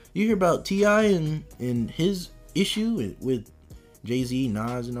 Oh. You hear about T.I. and his issue with Jay-Z,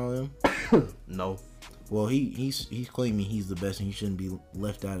 Nas, and all them? No. Well, he's claiming he's the best and he shouldn't be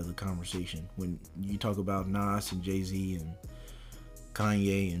left out of the conversation when you talk about Nas and Jay-Z and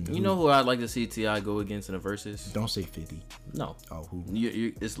Kanye and. You know who I'd like to see T.I. go against in the verses? Don't say 50. No. Oh, who?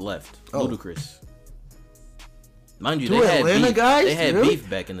 It's left. Ludacris. Mind you, Two Atlanta guys? They had beef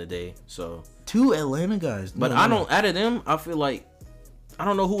back in the day, so. Two Atlanta guys. But out of them, I feel like. I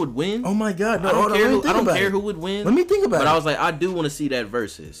don't know who would win. Oh my god! No, I don't care who would win. Let me think about it. But I was like, I do want to see that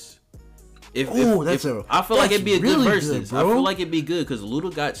versus. I feel like it'd be a really good versus. Good, I feel like it'd be good because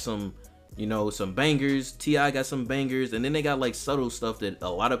Luda got some bangers. T.I. got some bangers, and then they got like subtle stuff that a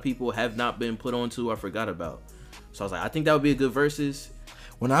lot of people have not been put onto or forgot about. So I was like, I think that would be a good versus.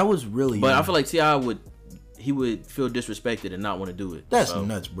 When I was really, but I feel like T.I. would feel disrespected and not want to do it. That's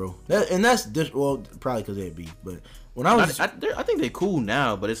nuts, bro. That's probably because they had beef, but. When I was, I think they cool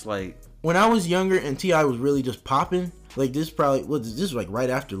now, but it's like when I was younger and T.I. was really just popping. Like this was like right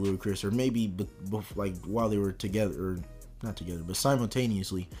after Ludacris, or maybe like while they were together, or not together, but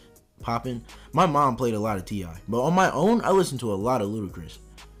simultaneously popping. My mom played a lot of T.I., but on my own, I listened to a lot of Ludacris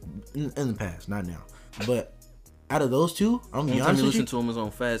in the past, not now. But out of those two, I'm gonna be honest with you. Listen to him was on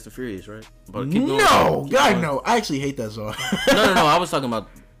Fast and Furious, right? But no. I actually hate that song. No. I was talking about.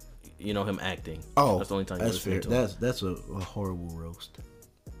 Him acting. Oh, that's the only time. That's fair. That's a horrible roast.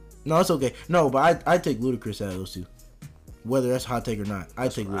 No, it's okay. No, but I take Ludacris out of those two. Whether that's hot take or not, I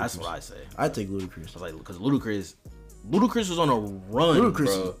take Ludacris. That's what I say. I take Ludacris. I was like, because Ludacris was on a run,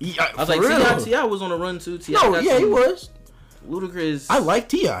 bro. I was like, T.I. was on a run too. He was. Ludacris. I like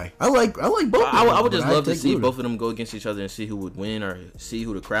T.I. I like both. I would just love to see both of them go against each other and see who would win, or see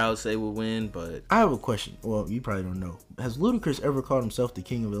who the crowd say would win. But I have a question. Well, you probably don't know. Has Ludacris ever called himself the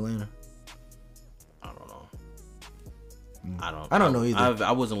King of Atlanta? I don't know. I don't know either.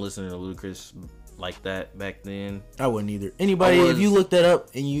 I wasn't listening to Ludacris like that back then. I wouldn't either. Anybody, if you look that up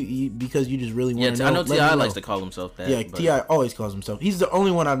and you because you just really want to know. I know T.I. likes to call himself that. Yeah, T.I. always calls himself. He's the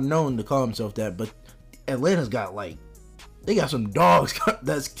only one I've known to call himself that. But Atlanta's got like they got some dogs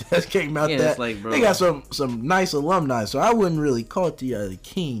that came out Yeah, that. it's like, bro. They got some nice alumni, so I wouldn't really call it the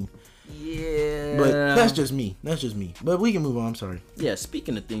king. Yeah. But that's just me. But we can move on. I'm sorry. Yeah,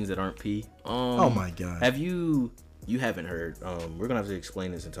 speaking of things that aren't P. Oh my god. Have you haven't heard. We're gonna have to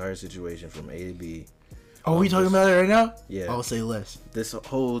explain this entire situation from A to B. Oh, we talking about it right now? Yeah. I'll say less. This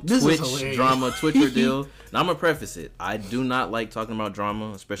whole This is Twitch hilarious. drama, Twitch ordeal. Now I'm gonna preface it. I do not like talking about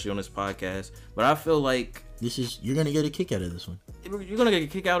drama, especially on this podcast. But I feel like You're gonna get a kick out of this one. you're gonna get a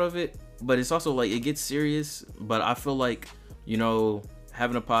kick out of it. But it's also like it gets serious. But I feel like, you know,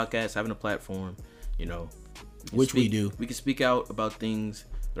 having a podcast, having a platform, you know, Which we do. We can speak out about things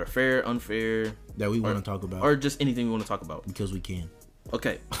that are fair, unfair, That we want to talk about. or just anything we want to talk about. Because we can.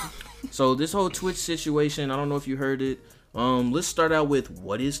 Okay. So this whole Twitch situation, I don't know if you heard it. Let's start out with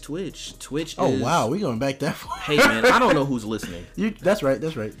what is Twitch? Twitch Oh is wow, we going back that far. Hey man, I don't know who's listening. That's right.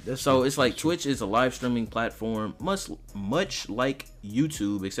 So it's like Twitch is a live streaming platform, much like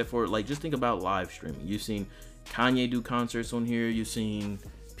YouTube, except for like just think about live streaming. You've seen Kanye do concerts on here. You've seen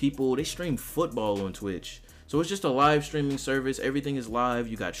people, they stream football on Twitch. So it's just a live streaming service. Everything is live.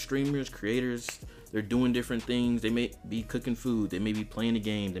 You got streamers, creators. They're doing different things. They may be cooking food. They may be playing a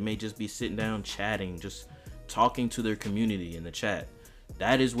game. They may just be sitting down chatting, just talking to their community in the chat.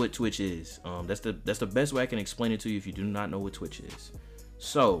 That is what Twitch is. That's the best way I can explain it to you if you do not know what Twitch is.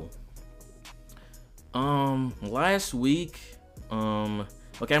 So, last week, okay, I'm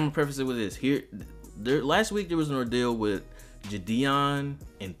gonna preface it with this. Last week there was an ordeal with Jidion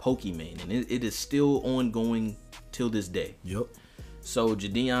and Pokimane, and it is still ongoing till this day. Yep. So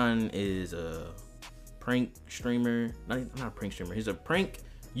Jidion is a prank streamer, not a prank streamer. He's a prank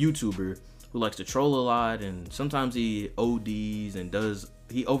YouTuber who likes to troll a lot, and sometimes he ODs and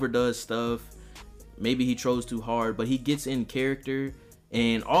he overdoes stuff. Maybe he trolls too hard, but he gets in character,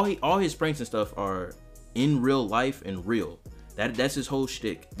 and all his pranks and stuff are in real life and real. That's his whole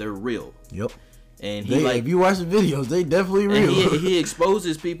shtick. They're real. Yep. And if you watch the videos, they definitely real. And he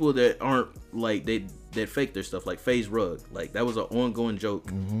exposes people that aren't like that fake their stuff, like FaZe Rug. Like that was an ongoing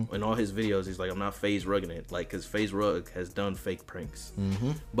joke in all his videos. He's like, I'm not FaZe Rugging it, like, because FaZe Rug has done fake pranks.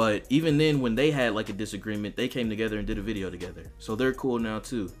 But even then, when they had like a disagreement, they came together and did a video together. So they're cool now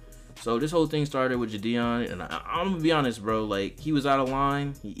too. So this whole thing started with Jidion, and I'm gonna be honest, bro. Like, he was out of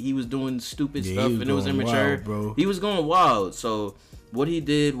line. He was doing stupid stuff, and it was immature. Wild, bro. He was going wild. So what he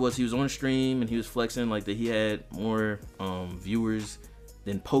did was he was on stream and he was flexing like that he had more viewers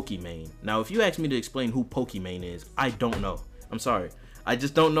than Pokimane. Now, if you ask me to explain who Pokimane is, I don't know. I'm sorry. I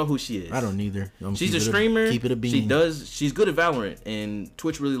just don't know who she is. I don't either. She's a streamer. Keep it a bean. She's good at Valorant, and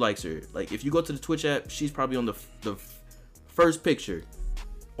Twitch really likes her. Like, if you go to the Twitch app, she's probably on the first picture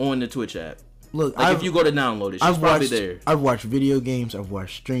on the Twitch app. Look, like, if you go to download it, she's probably there. I've watched video games. I've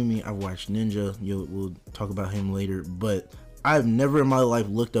watched streaming. I've watched Ninja. We'll talk about him later. But I've never in my life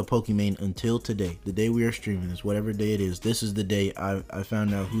looked up Pokimane until today. The day we are streaming this, whatever day it is. This is the day I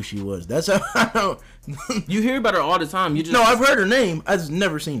found out who she was. That's how I know. You hear about her all the time. No, I've heard her name. I've just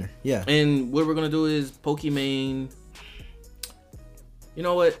never seen her. Yeah. And what we're gonna do is Pokimane. You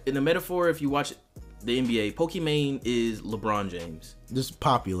know what? In the metaphor, if you watch the NBA, Pokimane is LeBron James. Just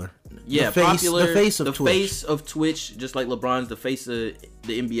popular. Yeah, popular. The face of the Twitch. face of Twitch, just like LeBron's the face of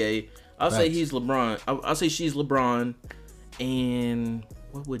the NBA. I'll say he's LeBron. I'll say she's LeBron. And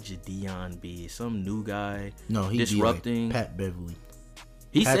what would Jidion be? Some new guy? No, he'd disrupting. Be like Pat Beverly.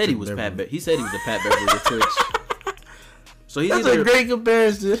 He said he was Beverly. He said he was the Pat Beverly of Twitch. So That's a great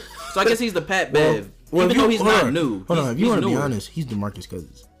comparison. So I guess he's the Pat Bev. Even though he's not new. Hold on, if you want to be honest, he's DeMarcus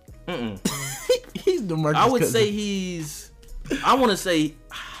Cousins. He's DeMarcus Cousins. I would say I want to say,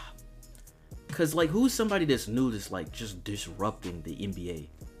 because like, who's somebody that's new that's like just disrupting the NBA?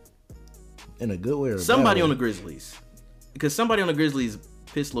 In a good way or somebody bad way? On the Grizzlies. Because somebody on the Grizzlies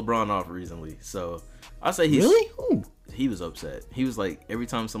pissed LeBron off recently. So I'll say he's... Really? Who? He was upset. He was like, every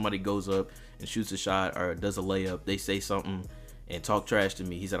time somebody goes up and shoots a shot or does a layup, they say something and talk trash to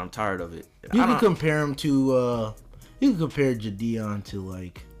me. He said, I'm tired of it. You can compare him to... you can compare Jidion to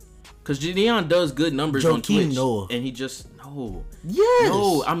like... Because Jidion does good numbers on Twitch. Noah. And he just... No. Yes.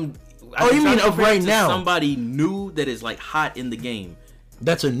 No, you mean of right now? Somebody new that is like hot in the game.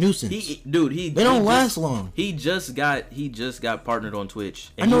 That's a nuisance. They don't last long. He just got partnered on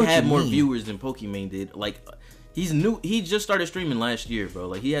Twitch, and he had more viewers than Pokimane did. Like, he's new. He just started streaming last year, bro.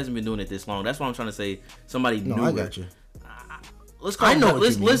 Like, he hasn't been doing it this long. That's why I'm trying to say somebody new. No, I got you. Let's call him.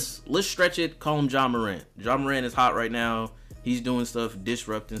 Let's stretch it. Call him Ja Morant. Ja Morant is hot right now. He's doing stuff,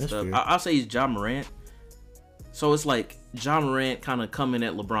 disrupting stuff. I'll say he's Ja Morant. So it's like Ja Morant kind of coming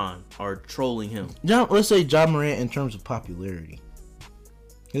at LeBron or trolling him. Let's say Ja Morant in terms of popularity.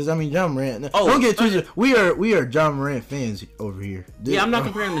 Because I mean, John Morant. Oh, don't get twisted. We are John Morant fans over here. Yeah, I'm not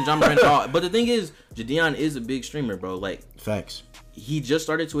comparing him to John Morant at all. But the thing is, Jadian is a big streamer, bro. Like, facts. He just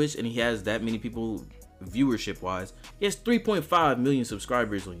started Twitch, and he has that many people viewership wise. He has 3.5 million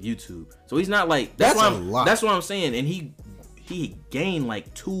subscribers on YouTube. So he's not like that's a lot. That's what I'm saying. And he gained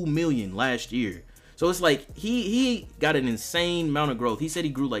like 2 million last year. So it's like he got an insane amount of growth. He said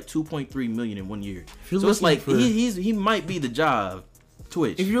he grew like 2.3 million in 1 year. So it's like he might be the job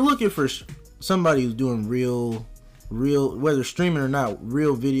Twitch. If you're looking for somebody who's doing real, whether streaming or not,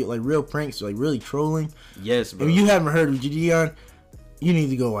 real video, like real pranks, like really trolling. Yes, bro. If you haven't heard of Jadian, you need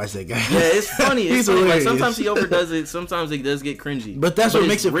to go watch that guy. Yeah, it's funny. It's funny. Like, sometimes he overdoes it. Sometimes it does get cringy. But that's what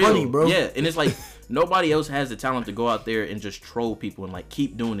makes it real. funny, bro. Yeah, and it's like nobody else has the talent to go out there and just troll people and like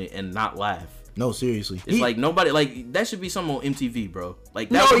keep doing it and not laugh. No, seriously. It's like nobody, like, that should be something on MTV, bro. Like,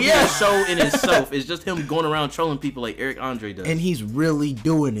 that would be a show in itself. It's just him going around trolling people like Eric Andre does. And he's really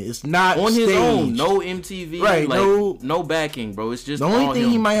doing it. It's not on staged. His own. No MTV. Right. Like, no backing, bro. It's just the only thing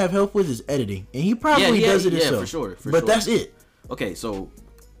him. he might have help with is editing. And he probably does it himself. Yeah, for sure. But that's it. Okay, so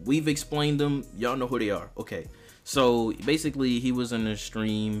we've explained them. Y'all know who they are. Okay. So, basically, he was in a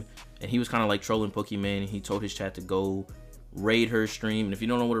stream, and he was kind of like trolling Pokemon. He told his chat to go raid her stream. And if you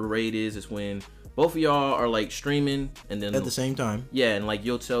don't know what a raid is, it's when both of y'all are like streaming and then at the same time. Yeah, and like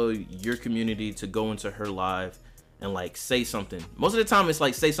you'll tell your community to go into her live and like say something. Most of the time it's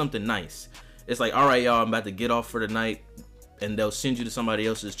like say something nice. It's like, all right, y'all, I'm about to get off for the night, and they'll send you to somebody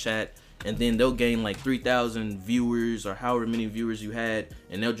else's chat, and then they'll gain like 3,000 viewers or however many viewers you had,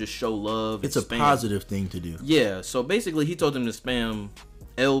 and they'll just show love. It's a positive thing to do. Yeah, so basically he told them to spam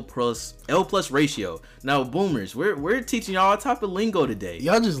L plus ratio. Now, boomers, we're teaching y'all all type of lingo today.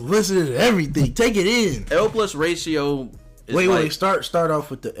 Y'all just listen to everything. Take it in. L plus ratio is wait. Start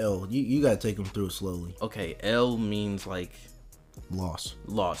off with the L. You gotta take them through it slowly. Okay, L means like loss.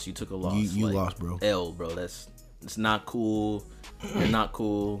 You took a loss. You like, lost, bro. L, bro. It's not cool. You're not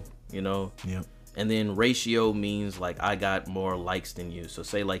cool. You know. Yep. And then ratio means like I got more likes than you. So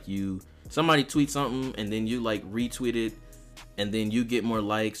say like somebody tweets something and then you like retweet it, and then you get more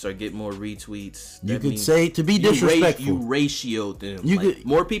likes or get more retweets. You could say, to be disrespectful, you ratioed them.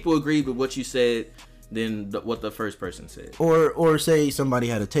 More people agreed with what you said than what the first person said. Or say somebody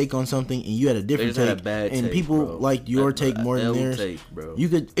had a take on something and you had a different take, had a bad and take, people bro. liked your take more than theirs. Bro. You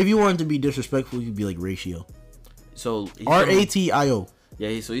could, if you wanted to be disrespectful, you could be like ratio. So RATIO.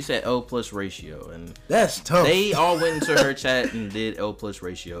 Yeah, so he said L plus ratio, and that's tough. They all went into her chat and did L plus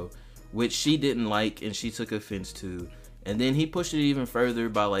ratio, which she didn't like and she took offense to. And then he pushed it even further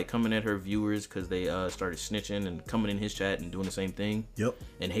by like coming at her viewers because they started snitching and coming in his chat and doing the same thing. Yep.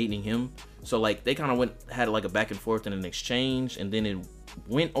 And hating him. So like they kind of had like a back and forth and an exchange, and then it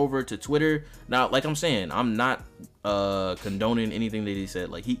went over to Twitter. Now, like I'm saying, I'm not condoning anything that he said.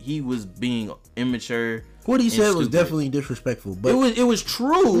 Like he was being immature. What he said was definitely disrespectful, but it was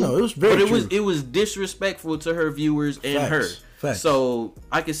true. No, it was very true. It was disrespectful to her viewers and her. Facts. So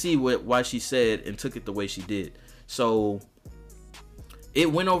I could see why she said and took it the way she did. So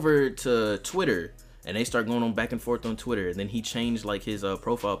it went over to Twitter, and they start going on back and forth on Twitter. And then he changed like his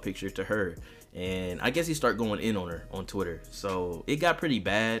profile picture to her, and I guess he started going in on her on Twitter. So it got pretty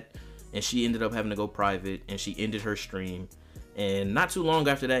bad, and she ended up having to go private, and she ended her stream. And not too long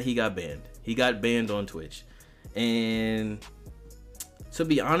after that, he got banned. He got banned on Twitch. And to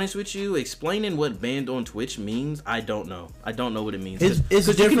be honest with you, explaining what banned on Twitch means, I don't know. I don't know what it means. It's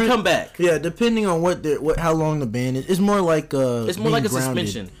different. You can come back. Yeah, depending on how long the ban is. It's more like it's more like a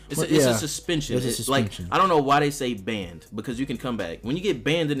suspension. It's a suspension. It's a suspension. Like, I don't know why they say banned, because you can come back. When you get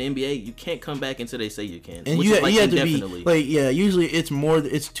banned in the NBA, you can't come back until they say you can. And which you is like have to indefinitely. be like, yeah. Usually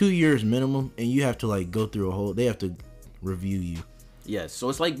it's 2 years minimum, and you have to like go through a whole. They have to review you. Yes, so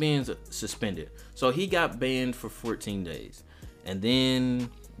it's like being suspended. So he got banned for 14 days. And then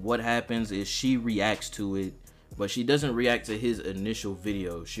what happens is she reacts to it, but she doesn't react to his initial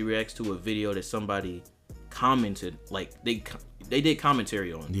video. She reacts to a video that somebody commented, like they did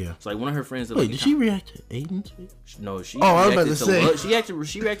commentary on. Yeah. It's like one of her friends. Wait, did she react to Aiden's? No, she. I was about to say.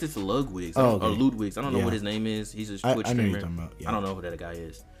 She reacted to Ludwig's. Oh, okay. Or Ludwig's. I don't know what his name is. He's a Twitch streamer. I know you're talking about. Yeah. I don't know who that guy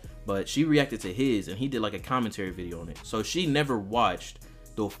is. But she reacted to his, and he did like a commentary video on it. So she never watched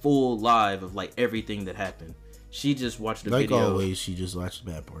the full live of like everything that happened. She just watched the video. Like always, she just watched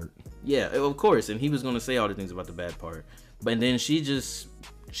the bad part. Yeah, of course. And he was gonna say all the things about the bad part, but then she was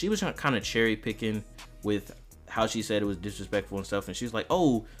kind of cherry picking with how she said it was disrespectful and stuff. And she's like,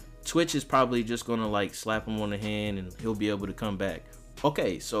 "Oh, Twitch is probably just gonna like slap him on the hand and he'll be able to come back."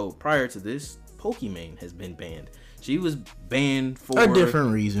 Okay, so prior to this, Pokimane has been banned. She was banned for a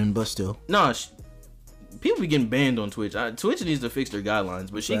different reason, but still. No, people be getting banned on Twitch. Twitch needs to fix their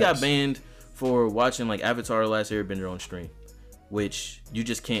guidelines, but she got banned for watching like Avatar: The Last Airbender on stream, which you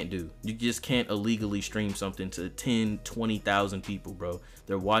just can't do. You just can't illegally stream something to 10, 20,000 people, bro.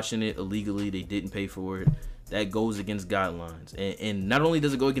 They're watching it illegally. They didn't pay for it. That goes against guidelines, and not only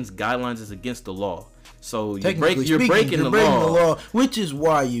does it go against guidelines, it's against the law. So you're breaking the law, which is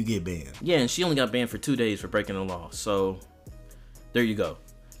why you get banned. Yeah, and she only got banned for 2 days for breaking the law. So there you go.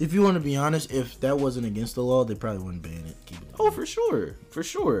 If you want to be honest, if that wasn't against the law, they probably wouldn't ban it. Keep it oh, for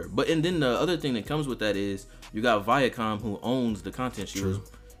sure. But and then the other thing that comes with that is you got Viacom, who owns the content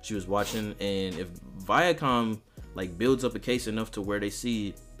she was watching, and if Viacom like builds up a case enough to where they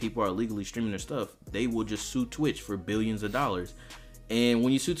see people are illegally streaming their stuff, they will just sue Twitch for billions of dollars. And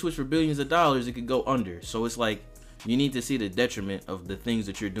when you sue Twitch for billions of dollars, it could go under. So it's like you need to see the detriment of the things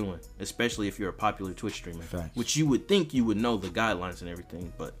that you're doing, especially if you're a popular Twitch streamer. Facts. Which you would think you would know the guidelines and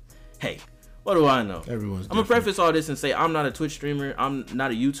everything, but hey, what do I know? I'm gonna preface all this and say I'm not a Twitch streamer, I'm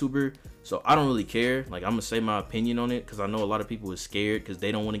not a YouTuber, so I don't really care. Like, I'm gonna say my opinion on it because I know a lot of people are scared because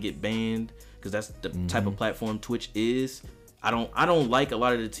they don't want to get banned because that's the type of platform Twitch is. I don't like a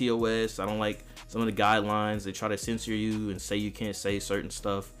lot of the TOS. I don't like some of the guidelines. They try to censor you and say you can't say certain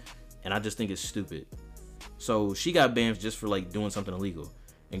stuff, and I just think it's stupid. So she got banned just for like doing something illegal.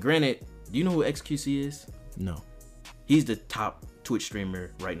 And granted, do you know who XQC is? No. He's the top Twitch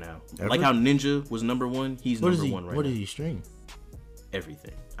streamer right now. Ever? Like how Ninja was number one, he's number one right now. What does he stream?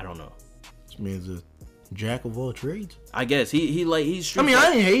 Everything. I don't know. This man's a jack of all trades. I guess he streams. I mean,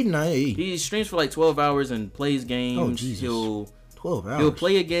 I ain't hating. He streams for like 12 hours and plays games. Oh, Jesus. 12 hours. He'll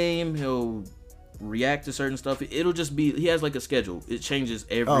play a game. He'll react to certain stuff. It'll just be, he has like a schedule. It changes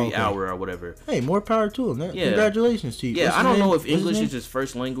every hour or whatever. Hey, more power to him. Congratulations to you. Yeah, I don't know if English is his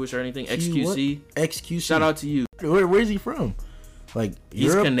first language or anything. XQC. XQC. Shout out to you. Where's he from? Like, he's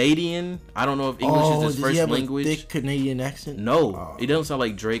Europe? Canadian. I don't know if English is his first language. Thick Canadian accent? No, it doesn't sound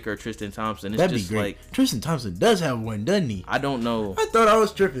like Drake or Tristan Thompson. It's That'd just be great. like Tristan Thompson does have one, doesn't he? I don't know. I thought I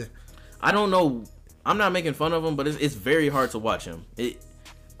was tripping. I don't know. I'm not making fun of him, but it's very hard to watch him.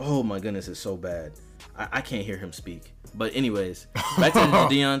 Oh my goodness, it's so bad. I can't hear him speak. But anyways, back to the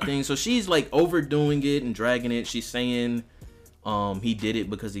Dion thing. So she's like overdoing it and dragging it. She's saying he did it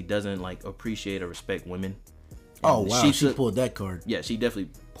because he doesn't like appreciate or respect women. And oh wow, she pulled that card. Yeah, she definitely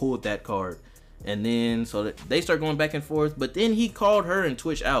pulled that card. And then so they start going back and forth. But then he called her and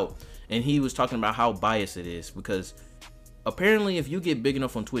Twitch out, and he was talking about how biased it is because apparently if you get big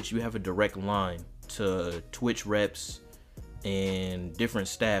enough on Twitch, you have a direct line to Twitch reps and different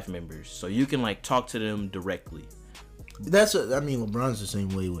staff members, so you can like talk to them directly. LeBron's the same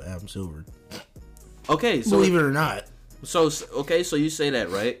way with Adam Silver. Okay, so believe it or not. So you say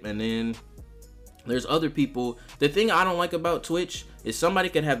that, right? And then there's other people. The thing I don't like about Twitch is somebody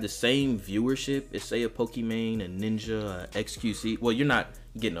could have the same viewership as, say, a Pokimane, a Ninja, a XQC. Well, you're not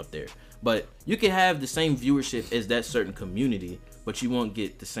getting up there, but you can have the same viewership as that certain community, but you won't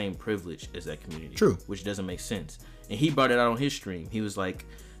get the same privilege as that community. True. Which doesn't make sense. And he brought it out on his stream. He was like,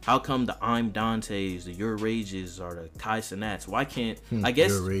 how come the I'm Dantes, the Your Rages, or the Kai Sanats? Why can't I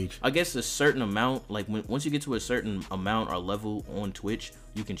guess a certain amount, like once you get to a certain amount or level on Twitch,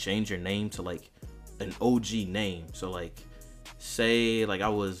 you can change your name to like an OG name. So like say like I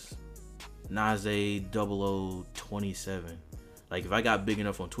was Naze 0027. Like if I got big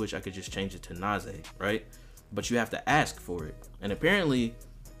enough on Twitch, I could just change it to Naze, right? But you have to ask for it. And apparently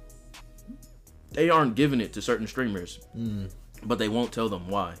they aren't giving it to certain streamers, but they won't tell them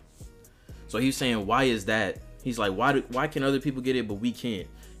why. So he's saying, why is that? He's like, why can other people get it, but we can't?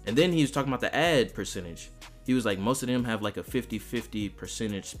 And then he was talking about the ad percentage. He was like, most of them have like a 50-50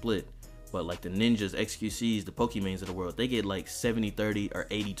 percentage split. But like the Ninjas, XQCs, the Pokemon's of the world, they get like 70-30 or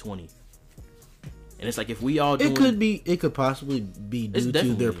 80-20. And it's like if we all doing, it could possibly be due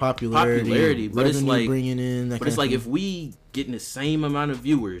to their popularity, but it's like bringing in. But it's like if we getting the same amount of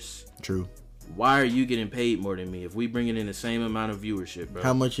viewers, true. Why are you getting paid more than me if we bringing in the same amount of viewership, bro?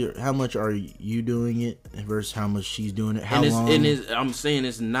 How much are you doing it versus how much she's doing it? I'm saying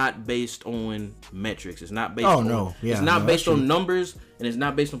it's not based on metrics. It's not based. It's not based on numbers, and it's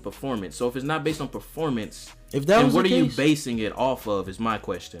not based on performance. So if it's not based on performance, what are you basing it off of? Is my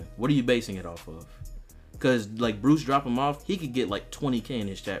question. What are you basing it off of? Because like Bruce drop him off, he could get like 20K in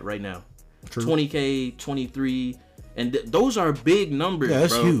his chat right now. True. 20K, 23. And those are big numbers, yeah,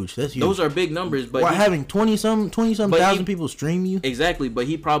 that's bro. Huge. That's huge. Those are big numbers, but having 20 some thousand people stream you, exactly. But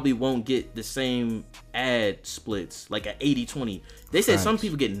he probably won't get the same ad splits, like an 80-20. They said some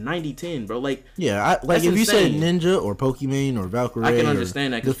people get 90-10, bro. Like if you said Ninja or Pokimane or Valkyrie, I can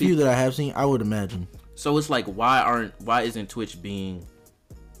understand that. The few that I have seen, I would imagine. So it's like, why isn't Twitch being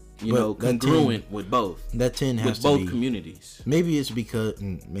you know, congruent with both. That 10 has with to both be communities. Maybe it's because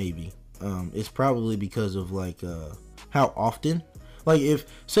it's probably because of like how often. Like if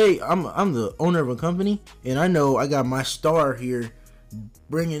say I'm the owner of a company and I know I got my star here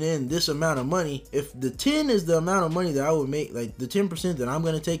bringing in this amount of money. If the 10 is the amount of money that I would make, like the 10% that I'm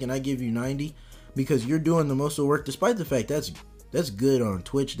gonna take, and I give you 90 because you're doing the most of the work, despite the fact that's good on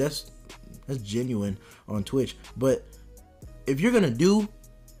Twitch. That's genuine on Twitch. But if you're gonna do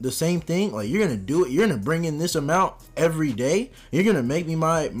the same thing, like you're gonna bring in this amount every day, you're gonna make me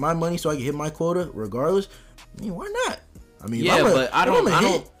my money so I can hit my quota regardless. I mean, why not? I mean, yeah, but I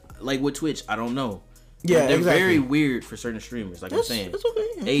don't like with Twitch. I don't know. Yeah, they're exactly. very weird for certain streamers. Like I'm saying, that's okay.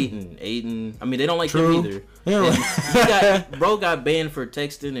 Aiden. I mean, they don't like True. him either. Yeah. Bro got banned for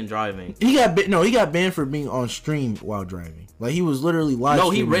texting and driving. He got banned for being on stream while driving. Like he was literally live.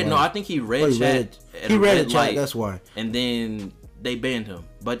 No, I think he read chat. He read chat. That's why. And then they banned him.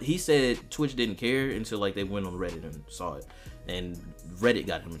 But he said Twitch didn't care until like they went on Reddit and saw it, and Reddit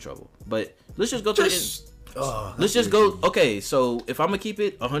got him in trouble. But let's just go through. Let's just go. Okay, so if I'm gonna keep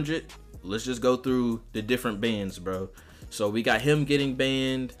it 100, let's just go through the different bans, bro. So we got him getting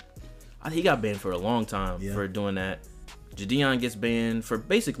banned. He got banned for a long time for doing that. Jidion gets banned for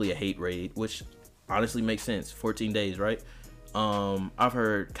basically a hate raid, which honestly makes sense. 14 days, right? I've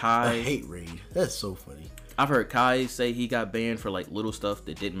heard Kai. A hate raid. That's so funny. I've heard Kai say he got banned for like little stuff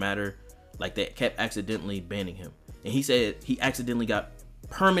that didn't matter, like that kept accidentally banning him, and he said he accidentally got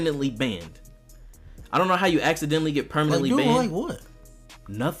permanently banned. I don't know how you accidentally get permanently banned. Like what?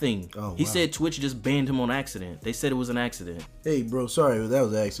 Nothing. Oh, he wow. said Twitch just banned him on accident. They said it was an accident. Hey, bro, sorry, that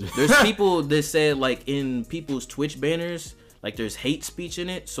was an accident. There's people that said like in people's Twitch banners, like there's hate speech in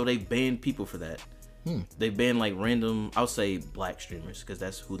it, so they banned people for that. They ban like random, I'll say black streamers, because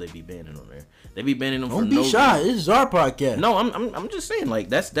that's who they be banning on there. They be banning them for no reason. Don't be shy. This is our podcast. No, I'm just saying, like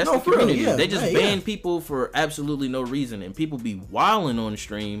that's the community. Real, yeah. They just ban people for absolutely no reason, and people be wilding on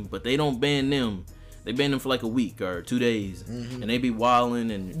stream, but they don't ban them. They ban them for like a week or 2 days, and they be wilding,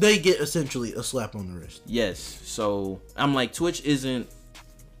 and they get essentially a slap on the wrist. Yes, so I'm like, Twitch isn't.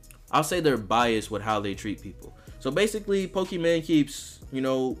 I'll say they're biased with how they treat people. So basically, Pokemon keeps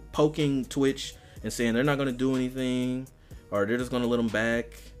poking Twitch and saying they're not gonna do anything, or they're just gonna let him back,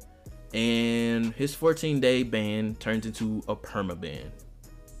 and his 14-day ban turns into a perma-ban.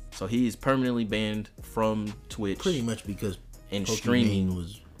 So he's permanently banned from Twitch. Pretty much because and Pokemon streaming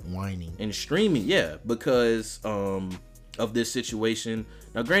was whining. And streaming, yeah, because of this situation.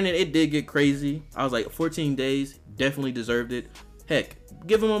 Now, granted, it did get crazy. I was like, 14 days, definitely deserved it. Heck,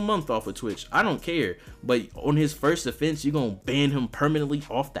 give him a month off of Twitch. I don't care. But on his first offense, you're going to ban him permanently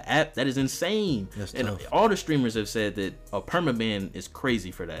off the app? That is insane. That's and tough. All the streamers have said that a permaban is crazy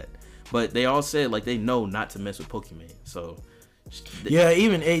for that. But they all said, like, they know not to mess with Pokemon. So... Yeah,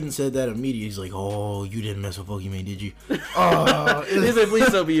 even Aiden said that immediately. He's like, "Oh, you didn't mess with Pokemon, did you?" Oh, he said, "Please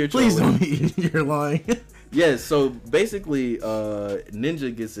don't be your Please don't be. You're lying." Yes. So basically,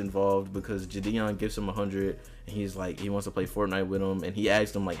 Ninja gets involved because Jidion gives him 100, and he's like, he wants to play Fortnite with him, and he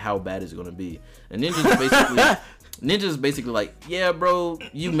asked him like, how bad is it gonna be? And Ninja's basically like, yeah, bro,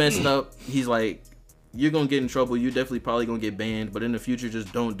 you messed up. He's like, you're gonna get in trouble. You're definitely probably gonna get banned, but in the future,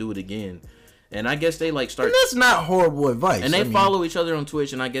 just don't do it again. And I guess they like start. And that's not horrible advice. And they follow each other on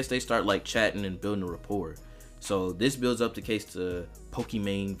Twitch, and I guess they start like chatting and building a rapport. So this builds up the case to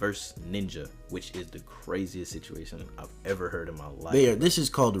Pokemon versus Ninja, which is the craziest situation I've ever heard in my life. This is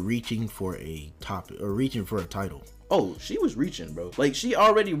called reaching for a topic or reaching for a title. Oh, she was reaching, bro. Like, she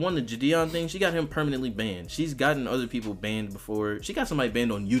already won the Jidion thing. She got him permanently banned. She's gotten other people banned before. She got somebody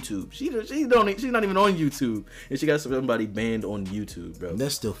banned on YouTube. She's not even on YouTube, and she got somebody banned on YouTube, bro.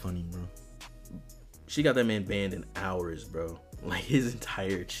 That's still funny, bro. She got that man banned in hours, bro. Like, his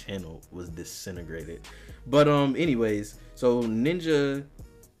entire channel was disintegrated. But anyways, so Ninja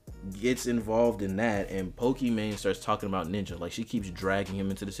gets involved in that, and Pokemon starts talking about Ninja. Like, she keeps dragging him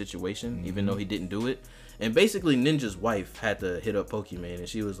into the situation, even though he didn't do it. And basically, Ninja's wife had to hit up Pokemon, and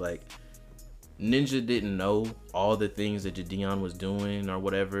she was like, Ninja didn't know all the things that Jidion was doing or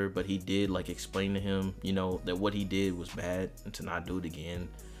whatever, but he did like explain to him, that what he did was bad and to not do it again.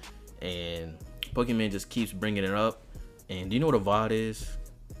 And Pokemon just keeps bringing it up. And do you know what a VOD is?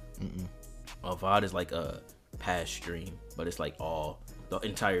 A VOD is like a past stream, but it's like the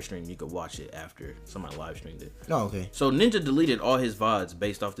entire stream. You could watch it after somebody live streamed it. Oh, okay. So Ninja deleted all his VODs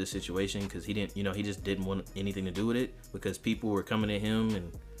based off this situation because he didn't, he just didn't want anything to do with it because people were coming at him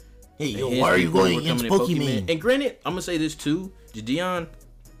and. Hey, yo, why are you going against Pokemon? And granted, I'm gonna say this too: Jidion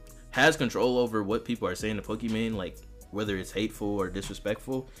has control over what people are saying to Pokemon. Like, whether it's hateful or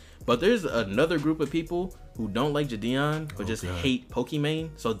disrespectful. But there's another group of people who don't like Jadeon but just hate Pokimane.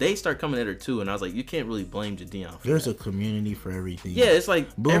 So they start coming at her too. And I was like, you can't really blame Jadeon for There's that. a community for everything. Yeah, it's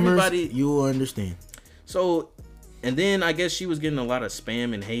like Boomers, everybody. you will understand. So, and then I guess she was getting a lot of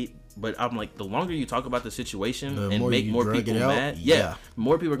spam and hate. But I'm like, the longer you talk about the situation and make more people mad,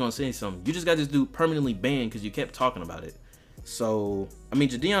 more people are going to say something. You just got this dude permanently banned because you kept talking about it. So, I mean,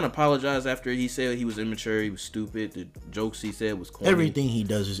 Jadeon apologized after he said he was immature, he was stupid, the jokes he said was corny. Everything he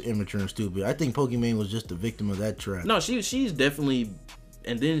does is immature and stupid. I think Pokimane was just a victim of that trap. No, she's definitely,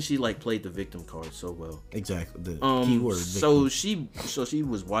 and then she like played the victim card so well. Exactly, the keyword. So she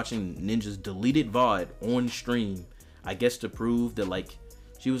was watching Ninja's deleted VOD on stream, I guess to prove that like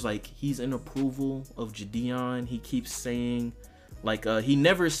she was like, he's in approval of Jadeon. He keeps saying like he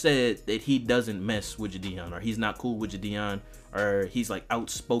never said that he doesn't mess with Jadeon or he's not cool with Jadeon or he's like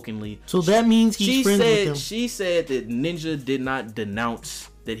outspokenly. So that means he's friends with him. She said that Ninja did not denounce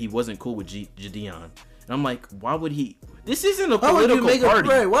that he wasn't cool with Jadeon. And I'm like, why would he? This isn't a political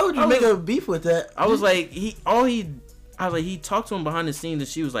party. Why would you make a beef with that? I was like, he talked to him behind the scenes and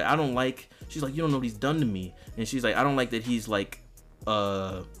she was like, she's like, you don't know what he's done to me. And she's like, I don't like that he's like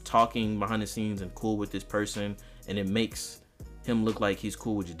talking behind the scenes and cool with this person and it makes him look like he's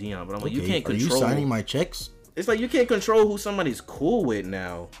cool with Jadeon. But I'm like, you can't control. Are you signing my checks? It's like you can't control who somebody's cool with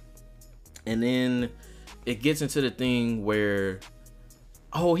now. And then it gets into the thing where,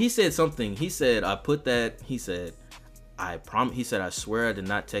 he said something. He said, I swear I did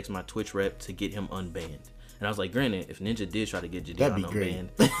not text my Twitch rep to get him unbanned. And I was like, granted, if Ninja did try to get Jadeon unbanned,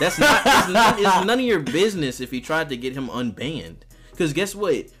 that's it's none of your business if he tried to get him unbanned. Because guess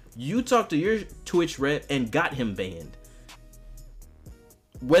what? You talked to your Twitch rep and got him banned.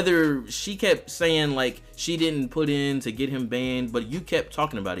 Whether she kept saying like she didn't put in to get him banned, but you kept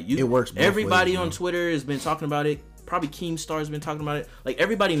talking about it. It works both everybody ways, on Twitter has been talking about it. Probably Keemstar has been talking about it. Like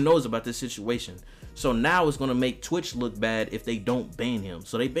everybody knows about this situation. So now it's gonna make Twitch look bad if they don't ban him.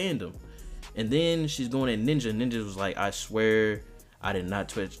 So they banned him. And then she's going at Ninja. Ninja was like, I swear I did not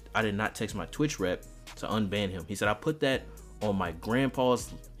text my Twitch rep to unban him. He said I put that on my grandpa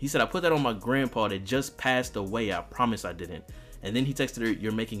that just passed away. I promise I didn't. And then he texted her,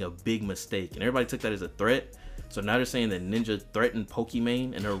 you're making a big mistake. And everybody took that as a threat. So now they're saying that Ninja threatened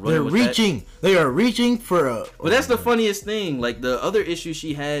Pokimane and they're running with that. They are reaching for a... But that's the funniest thing. Like the other issue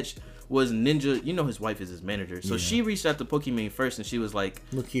she had was Ninja, his wife is his manager. So she reached out to Pokimane first and she was like,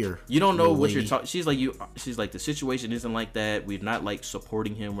 look here. You don't know what you're talking. She's like, the situation isn't like that. We're not like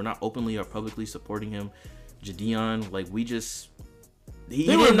supporting him. We're not openly or publicly supporting him. Jadeon, like we just...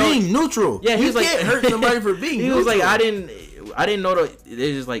 They were being neutral. Yeah, he was like, can't hurt somebody for being neutral. He was like, I didn't know it's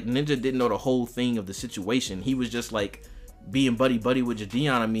just like Ninja didn't know the whole thing of the situation. He was just like being buddy with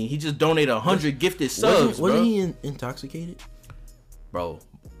Jadeon. I mean, he just donated 100 gifted subs. Wasn't he intoxicated? Bro,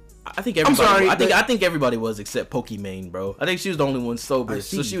 I think everybody. I think everybody was except Pokimane, bro. I think she was the only one sober,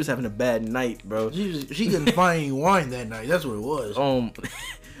 so she was having a bad night, bro. She couldn't find any wine that night. That's what it was.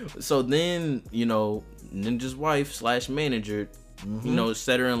 So then Ninja's wife / manager.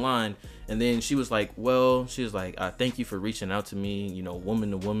 Set her in line, and then she was like, thank you for reaching out to me, woman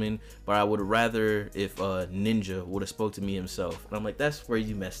to woman, but I would have rather if Ninja would have spoke to me himself. And I'm like, that's where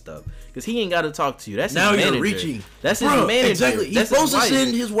you messed up, because he ain't got to talk to you. That's now his manager. You're reaching. That's his manager. Exactly. He's supposed to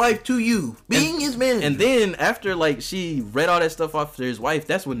send his wife to you, his manager. And then after like she read all that stuff off to his wife,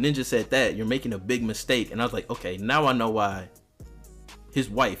 that's when Ninja said that you're making a big mistake. And I was like, okay, now I know why his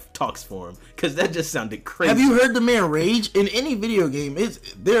wife talks for him, because that just sounded crazy. Have you heard the man rage in any video game?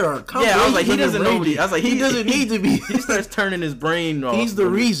 There are I was like, he doesn't know. I was like, he doesn't need to be. He starts turning his brain off. He's the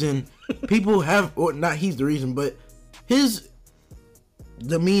reason people have, or not. He's the reason, but his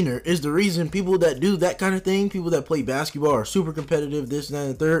demeanor is the reason people that do that kind of thing, people that play basketball are super competitive, this and that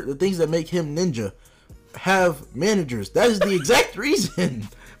and third, the things that make him Ninja, have managers. That is the exact reason.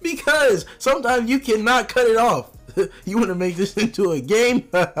 Because sometimes you cannot cut it off. You want to make this into a game?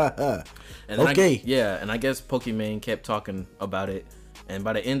 And okay. And I guess Pokimane kept talking about it. And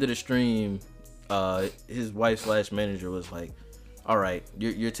by the end of the stream, his wife / manager was like, all right,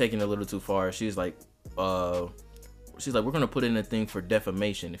 you're taking it a little too far. She's like, we're going to put in a thing for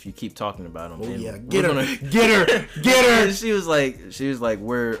defamation if you keep talking about him. Oh, and yeah. Get her. And she was like,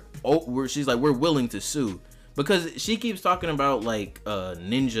 we're willing to sue. Because she keeps talking about like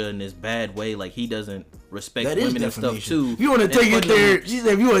Ninja in this bad way, like he doesn't respect women and stuff too. If you want to take it there, she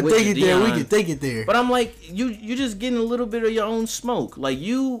said, if you want to take it there, we can take it there. But I'm like, you just getting a little bit of your own smoke. Like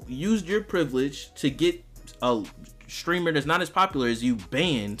you used your privilege to get a streamer that's not as popular as you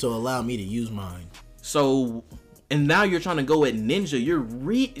banned to allow me to use mine. So And now you're trying to go at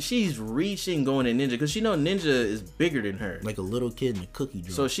Ninja. She's reaching going at Ninja because she know Ninja is bigger than her. Like a little kid in a cookie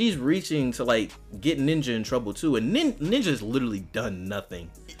jar. So she's reaching to like get Ninja in trouble too. And Ninja's literally done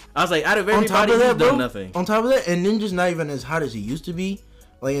nothing. I was like, out of everybody, he's done nothing. On top of that, and Ninja's not even as hot as he used to be.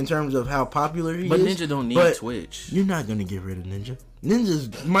 Like in terms of how popular he is. But Ninja don't need Twitch. You're not gonna get rid of Ninja.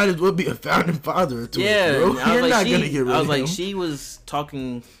 Ninja might as well be a founding father of Twitch, yeah, bro. You're not gonna get rid of him. I was like, she was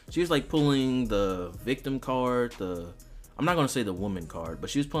like pulling the victim card, I'm not gonna say the woman card, but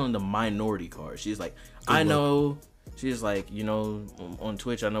she was pulling the minority card. She's like, she's like, you know, on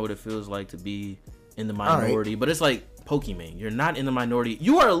Twitch, I know what it feels like to be in the minority, but it's like, Pokimane, you're not in the minority.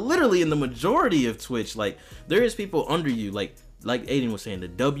 You are literally in the majority of Twitch. Like, there is people under you, like Aiden was saying, the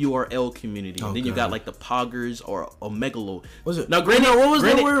WRL community. And then you got like the Poggers or Omegalo. Was it? Now, granted, what was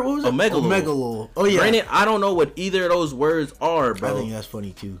that word? What was it? Omegalo. Oh yeah. Granted, I don't know what either of those words are, bro. I think that's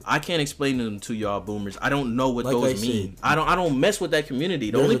funny too. I can't explain them to y'all boomers. I don't know what those mean. I don't mess with that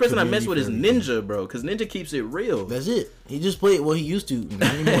community. The only person I mess with is Ninja, bro, because Ninja keeps it real. That's it. He just played. Well, he used to.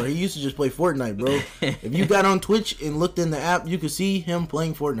 Not anymore. He used to just play Fortnite, bro. If you got on Twitch and looked in the app, you could see him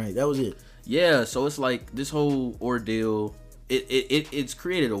playing Fortnite. That was it. Yeah. So it's like this whole ordeal. It's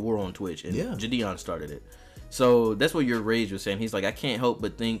created a war on Twitch, and Jadion started it. So that's what your Rage was saying. He's like, I can't help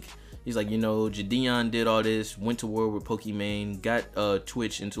but think. He's like, you know, Jadion did all this, went to war with Pokimane, got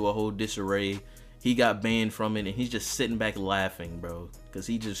Twitch into a whole disarray. He got banned from it, and he's just sitting back laughing, bro, because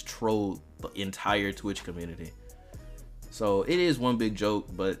he just trolled the entire Twitch community. So it is one big joke,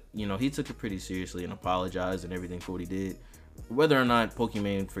 but you know, he took it pretty seriously and apologized and everything for what he did. Whether or not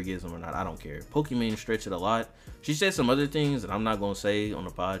Pokimane forgives him or not, I don't care. Pokimane stretched it a lot. She said some other things that I'm not gonna say on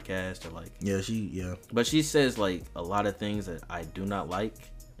the podcast or like. Yeah. But she says like a lot of things that I do not like,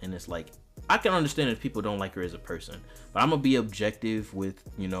 and it's like I can understand if people don't like her as a person, but I'm gonna be objective with,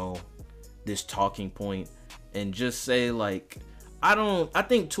 you know, this talking point and just say like I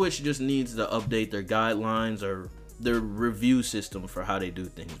think Twitch just needs to update their guidelines or their review system for how they do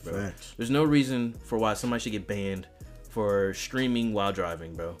things, bro. Facts. There's no reason for why somebody should get banned for streaming while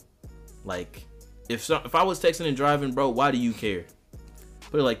driving, bro. Like, if I was texting and driving, bro, why do you care?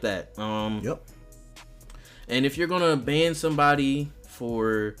 Put it like that. Yep. And if you're gonna ban somebody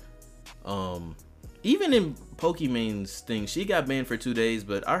for, even in Pokimane's thing, she got banned for 2 days,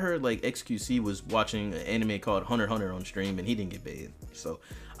 but I heard like XQC was watching an anime called Hunter x Hunter on stream and he didn't get banned. So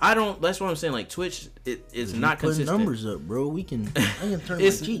that's what I'm saying. Like Twitch, it's not consistent. Numbers up, bro. I can turn my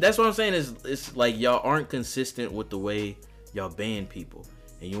cheek. That's what I'm saying. It's like y'all aren't consistent with the way y'all ban people.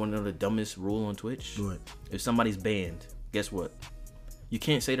 And you want to know the dumbest rule on Twitch? What? If somebody's banned, guess what? You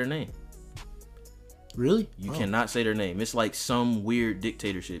can't say their name. Really? You cannot say their name. It's like some weird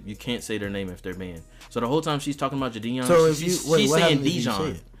dictatorship. You can't say their name if they're banned. So the whole time she's talking about Jadion, she's saying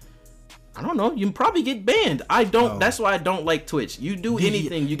Dijon. I don't know. You probably get banned. I don't. That's why I don't like Twitch. You do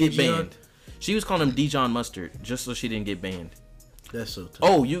anything, you get banned. She was calling him Dijon Mustard just so she didn't get banned. That's so tough.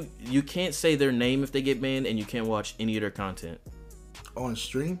 Oh, you can't say their name if they get banned, and you can't watch any of their content on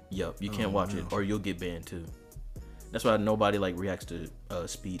stream. Yup, you can't watch it, or you'll get banned too. That's why nobody like reacts to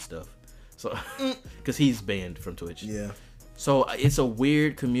Speed stuff. So, because he's banned from Twitch. Yeah. So it's a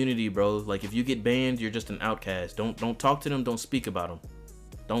weird community, bro. Like if you get banned, you're just an outcast. Don't talk to them. Don't speak about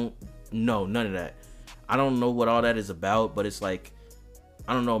them. None of that. I don't know what all that is about, but it's like,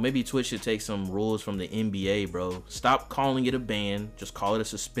 I don't know. Maybe Twitch should take some rules from the NBA, bro. Stop calling it a ban. Just call it a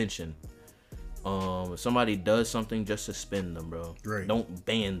suspension. If somebody does something, just suspend them, bro. Right. Don't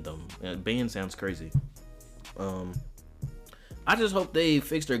ban them. Ban sounds crazy. I just hope they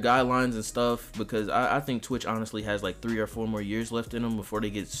fix their guidelines and stuff, because I think Twitch honestly has like 3 or 4 more years left in them before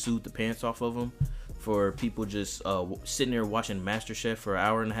they get sued the pants off of them for people just sitting there watching MasterChef for an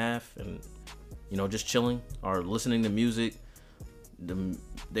hour and a half and, you know, just chilling or listening to music.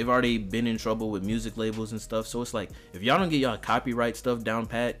 They've already been in trouble with music labels and stuff, so it's like if y'all don't get y'all copyright stuff down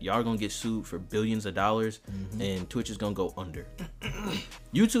pat, y'all gonna get sued for billions of dollars, and Twitch is gonna go under.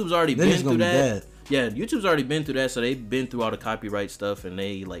 YouTube's already been through that. Yeah, YouTube's already been through that, so they've been through all the copyright stuff and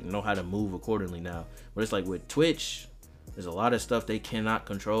they like know how to move accordingly now. But it's like with Twitch, there's a lot of stuff they cannot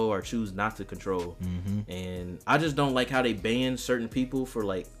control or choose not to control, and I just don't like how they ban certain people for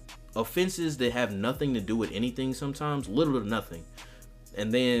like offenses that have nothing to do with anything. Sometimes little to nothing. And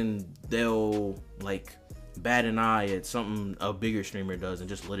then they'll like bat an eye at something a bigger streamer does and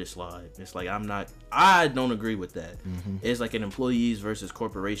just let it slide. It's like I don't agree with that. It's like an employees versus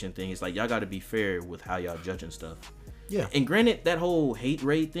corporation thing. It's like y'all got to be fair with how y'all judging stuff. Yeah. And granted, that whole hate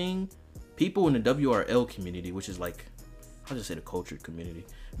raid thing, people in the WRL community, which is like, I'll just say the cultured community,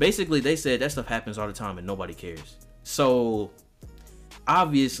 basically they said that stuff happens all the time and nobody cares. So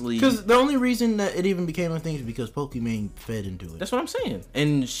obviously, because the only reason that it even became a thing is because Pokimane fed into it. That's what I'm saying.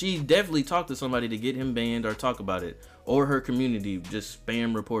 And she definitely talked to somebody to get him banned or talk about it. Or her community just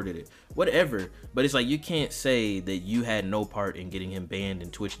spam reported it. Whatever. But it's like, you can't say that you had no part in getting him banned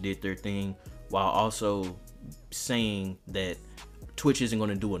and Twitch did their thing while also saying that Twitch isn't going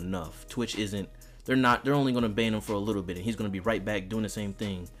to do enough. Twitch isn't, they're only going to ban him for a little bit and he's going to be right back doing the same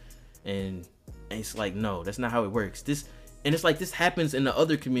thing. And it's like, no, that's not how it works. And it's like, this happens in the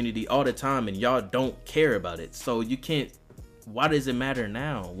other community all the time and y'all don't care about it. So you can't, why does it matter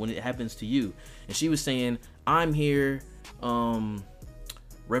now when it happens to you? And she was saying, I'm here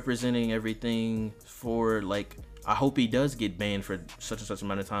representing everything for, like, I hope he does get banned for such and such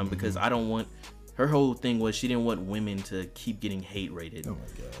amount of time because I don't want, her whole thing was she didn't want women to keep getting hate rated. Oh my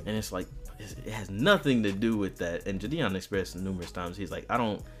god. And it's like, it has nothing to do with that. And Jadion expressed numerous times, he's like,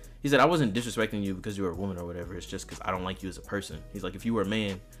 he said, I wasn't disrespecting you because you were a woman or whatever. It's just because I don't like you as a person. He's like, if you were a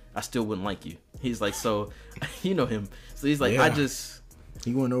man, I still wouldn't like you. He's like, so, you know him. So he's like, Yeah.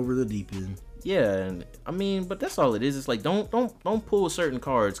 He went over the deep end. Yeah, and I mean, but that's all it is. It's like, don't pull certain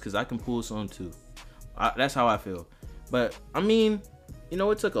cards because I can pull some too. That's how I feel. But I mean, you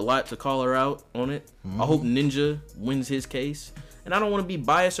know, it took a lot to call her out on it. I hope Ninja wins his case. And I don't want to be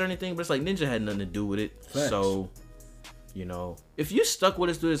biased or anything, but it's like Ninja had nothing to do with it. Facts. So, you know, if you stuck with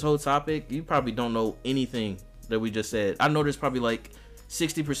us through this whole topic, you probably don't know anything that we just said. I know there's probably like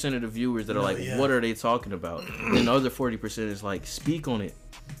 60% of the viewers that are what are they talking about? And the other 40% is like, speak on it.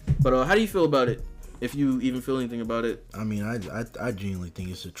 But how do you feel about it? If you even feel anything about it? I mean, I genuinely think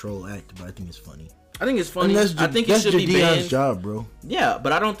it's a troll act, but I think it's funny. I think it's funny. I think it should be banned. Job, bro. Yeah,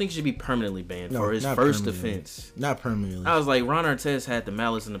 but I don't think it should be permanently banned for his first offense. Not permanently. I was like, Ron Artest had the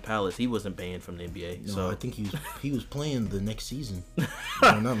Malice in the Palace. He wasn't banned from the NBA. No, so I think he was playing the next season. If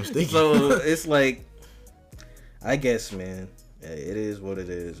I'm not mistaken. So it's like, I guess, man, it is what it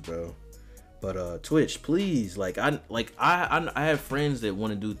is, bro. But Twitch, please, I have friends that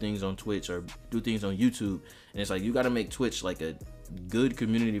want to do things on Twitch or do things on YouTube, and it's like, you got to make Twitch like a good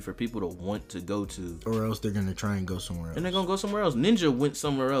community for people to want to go to, or else they're gonna try and go somewhere else. And they're gonna go somewhere else. Ninja went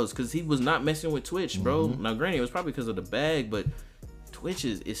somewhere else because he was not messing with Twitch, bro. Now, granted, it was probably because of the bag, but Twitch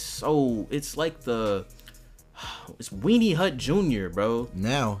is so, it's like it's Weenie Hut Jr., bro.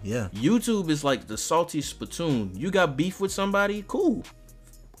 Now, yeah. YouTube is like the salty spittoon. You got beef with somebody, cool.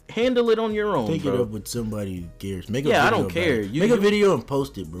 Handle it on your own, Take bro. it up with somebody who cares. Make a yeah, video I don't care. Make a video and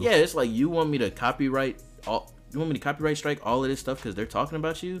post it, bro. Yeah, it's like, you want me to copyright strike all of this stuff because they're talking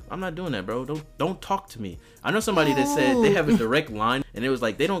about you? I'm not doing that, bro. Don't talk to me. I know somebody that said they have a direct line, and it was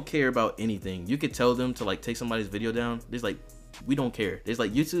like, they don't care about anything. You could tell them to like take somebody's video down. It's like, we don't care. It's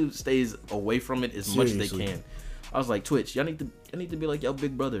like, YouTube stays away from it as much as they can. I was like, Twitch, y'all need to be like your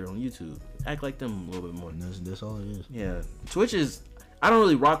big brother on YouTube. Act like them a little bit more. That's all it is. Yeah, Twitch is. I don't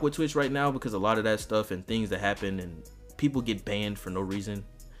really rock with Twitch right now because a lot of that stuff and things that happen and people get banned for no reason.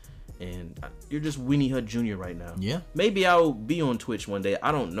 And you're just Weenie Hut Jr. right now. Yeah. Maybe I'll be on Twitch one day.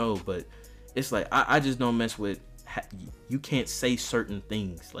 I don't know, but it's like, I just don't mess with. You can't say certain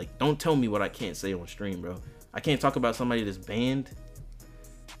things. Like, don't tell me what I can't say on stream, bro. I can't talk about somebody that's banned.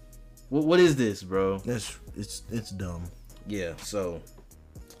 What is this, bro? It's dumb. Yeah. So,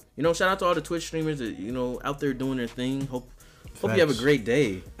 you know, shout out to all the Twitch streamers that, you know, out there doing their thing. Hope you have a great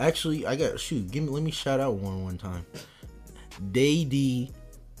day. Actually, let me shout out one time. DayD_FN.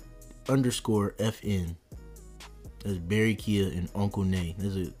 That's Barry Kia and Uncle Nay.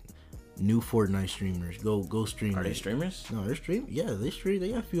 There's a new Fortnite streamers. Go stream. Are they streamers? No, they're stream. Yeah, they stream. They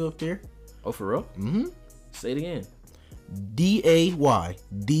got a few up there. Oh, for real? Mm-hmm. Say it again.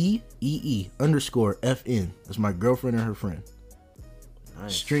 DayDee_FN. That's my girlfriend and her friend.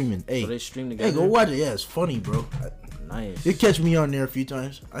 Nice. Streaming. Hey, so they stream together. Hey, go watch it. Yeah, it's funny, bro. Nice. You catch me on there a few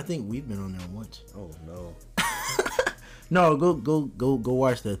times. I think we've been on there once. Oh no. No, go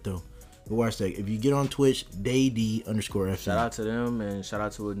watch that though. Go watch that. If you get on Twitch, DayD_FN. Shout out to them and shout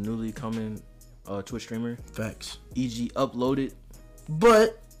out to a newly coming Twitch streamer. Facts. EG Uploaded.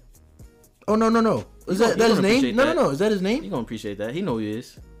 But no. Is that his name? No. Is that his name? You gonna appreciate that. He know who he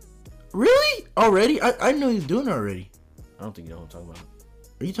is. Really? Already? I knew he was doing it already. I don't think you know what I'm talking about.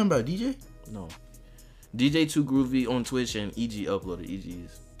 Are you talking about DJ? No. DJ Too Groovy on Twitch and EG Uploaded. EG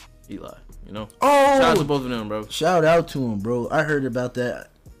is Eli, you know? Oh! Shout out to both of them, bro. Shout out to him, bro. I heard about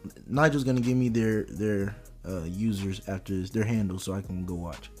that. Nigel's gonna give me their users after this, their handles, so I can go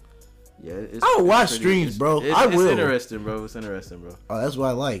watch. Yeah, I'll watch streams, bro. I will. It's interesting, bro. Oh, that's what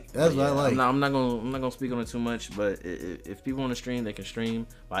I like. That's what I like. I'm not gonna speak on it too much, but if people want to stream, they can stream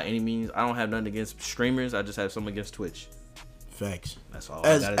by any means. I don't have nothing against streamers. I just have something against Twitch. Facts. That's all.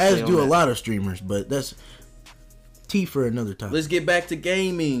 As do a lot of streamers, but that's tea for another topic. Let's get back to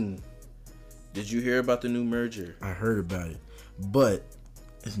gaming. Did you hear about the new merger? I heard about it, but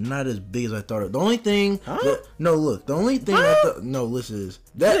it's not as big as I thought. The only thing, Huh? the only thing I thought. No, listen to this.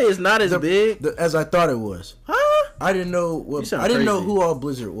 That is not as big. As I thought it was. Huh? I didn't know what. sound I didn't know crazy. who all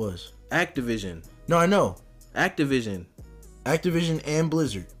Blizzard was. Activision. No, I know Activision. Activision and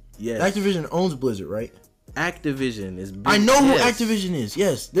Blizzard. Yes. Activision owns Blizzard, right? Activision is big. I know who Yes. Activision is.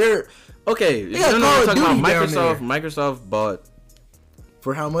 Yes, they're Okay, got no, Call we're of talking about Duty down Microsoft. there. Microsoft bought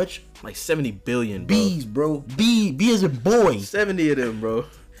for how much? like 70 billion, bro. B's, bro. B as in boy. 70 of them, bro.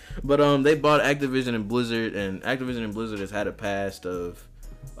 But they bought Activision and Blizzard, and Activision and Blizzard has had a past of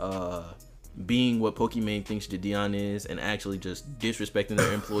being what Pokimane thinks the Dion is, and actually just disrespecting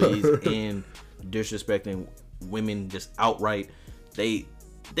their employees and disrespecting women just outright. They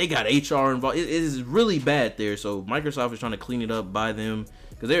got HR involved. It is really bad there. So Microsoft is trying to clean it up by them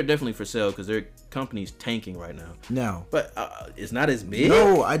because they're definitely for sale because their company's tanking right now. Now, But it's not as big.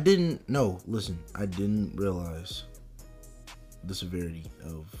 no, I didn't. No, listen, I didn't realize the severity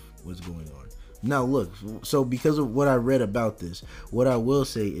of what's going on. Now, look. So because of what I read about this, what I will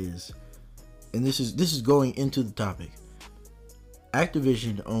say is, and this is going into the topic.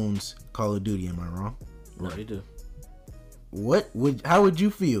 Activision owns Call of Duty. Am I wrong? No, they do. How would you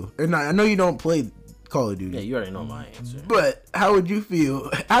feel? And I know you don't play Call of Duty. Yeah, you already know my answer. But how would you feel?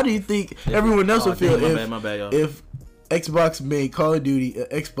 How do you think everyone else would feel my bad, y'all. if Xbox made Call of Duty an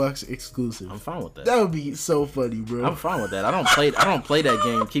Xbox exclusive? I'm fine with that. That would be so funny, bro. I'm fine with that. I don't play that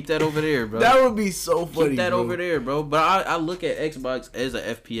game. Keep that over there, bro. That would be so funny. Keep that bro. over there, bro. But I look at Xbox as a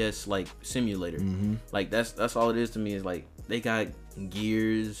FPS like simulator. Mm-hmm. Like that's all it is to me. Is like they got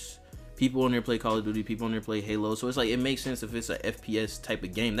Gears. People on there play Call of Duty. People on there play Halo. So it's like it makes sense if it's a FPS type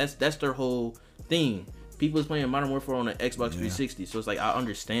of game. That's their whole thing. People is playing Modern Warfare on an Xbox 360. So it's like I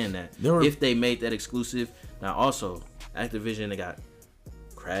understand that if they made that exclusive. Now also Activision, they got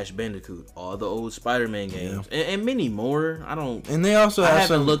Crash Bandicoot, all the old Spider-Man games, and many more. And they also I have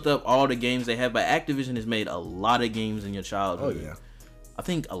haven't looked up all the games they have, but Activision has made a lot of games in your childhood. Oh yeah. I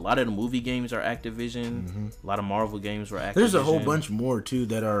think a lot of the movie games are Activision. Mm-hmm. A lot of Marvel games were Activision. There's a whole bunch more too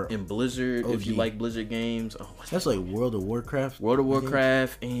that are. And Blizzard, if you OG. like Blizzard games. Oh, That's like World of Warcraft. World of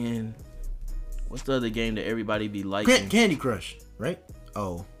Warcraft and what's the other game that everybody be liking? Candy Crush, right?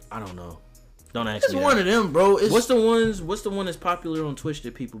 Oh, I don't know. Don't ask it's me. one that. of them, bro. What's the one that's popular on Twitch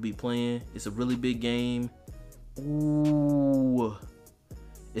that people be playing? It's a really big game. Ooh.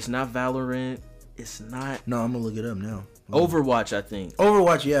 It's not Valorant. It's not No, I'm gonna look it up now. Overwatch, I think.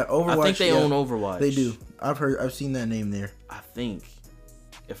 Overwatch, yeah. Overwatch. I think they own Overwatch. They do. I've seen that name there. I think,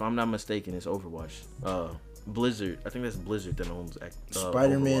 if I'm not mistaken, it's Overwatch. Blizzard. I think that's Blizzard that owns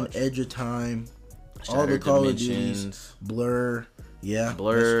Spider-Man, Overwatch. Edge of Time, all the Shattered Call of Dimensions, Duties, Blur, yeah,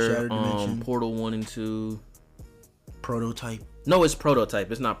 Blur, Shattered Dimension, Portal 1 and 2. Prototype. No, it's Prototype.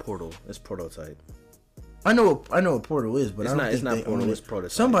 It's not Portal. It's Prototype. I know what Portal is, but It's I don't not. think It's not they Portal. own It's it.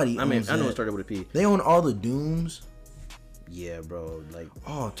 Prototype. Somebody I mean, owns I know that. it started with a P. They own all the Dooms. Yeah, bro. Like,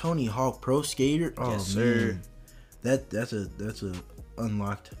 Oh, Tony Hawk Pro Skater. Oh Yes, man, sir. that's a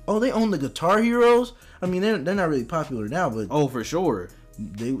unlocked. Oh, they own the Guitar Heroes. I mean, they're not really popular now, but oh, for sure.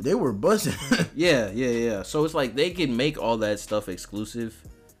 they were buzzing. Yeah. So it's like they can make all that stuff exclusive,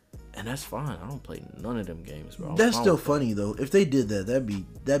 and that's fine. I don't play none of them games, bro. That's still funny though. If they did that,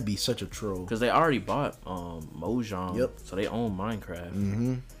 that'd be such a troll. because they already bought Mojang. Yep. So they own Minecraft.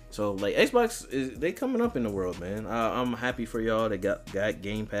 Mm-hmm. So like Xbox they coming up in the world, man. I'm happy for y'all that got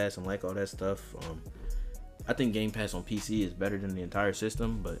Game Pass and like all that stuff. I think Game Pass on PC is better than the entire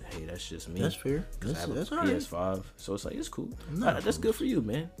system, but hey, that's just me. That's fair. 'Cause I have That's a all right. PS5, so it's like it's cool. not That's good for you,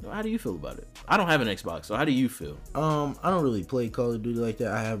 man. How do you feel about it? I don't have an Xbox, so how do you feel? I don't really play Call of Duty like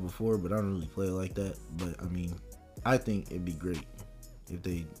that. I have before, but I don't really play it like that. But I mean, I think it'd be great if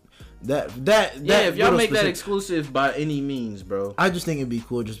they that If y'all little make that specific- exclusive by any means, bro. I just think it'd be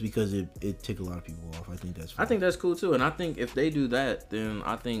cool just because it tick a lot of people off. I think that's fine. I think that's cool too, and I think if they do that, then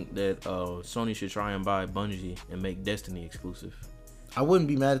I think that Sony should try and buy Bungie and make Destiny exclusive, I wouldn't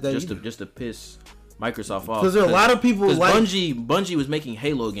be mad at that just to piss Microsoft off. because there are a lot of people like Bungie was making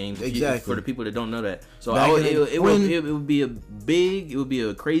Halo games Exactly. for the people that don't know that. So Back in the- it would be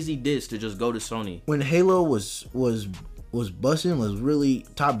a crazy diss to just go to Sony. when Halo was busting, was really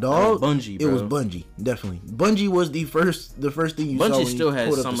top dog. Bungie, It was bro. Bungie, definitely. Bungie was the first thing you saw. Bungie when still you has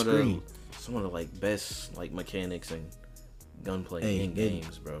pulled up some the of screen. the like best like mechanics and gunplay Hey, in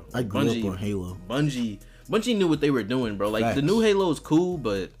games, bro. I grew up on Halo. Bungie knew what they were doing, bro. Like the Facts. new Halo is cool,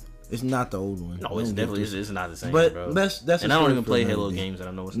 but It's not the old one. no, it's Don't get definitely twisted. it's not the same, But bro. that's and a I don't story even for play another Halo day. games, and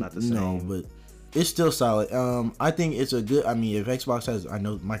I know it's not the same. No, but it's still solid. I think it's a good. I mean, if Xbox has, I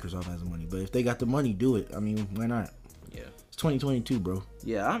know Microsoft has the money, but if they got the money, do it. I mean, why not? 2022, bro.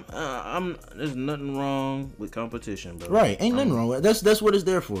 Yeah, I'm. There's nothing wrong with competition, bro. Right, ain't nothing wrong with it. That's what it's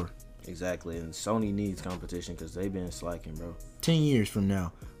there for. Exactly, and Sony needs competition because they've been slacking, bro. 10 years from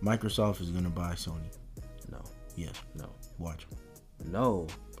now, Microsoft is gonna buy Sony. No. Yes. No. Watch. No.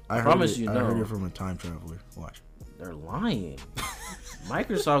 I promise you, I no. heard it from a time traveler. Watch. They're lying.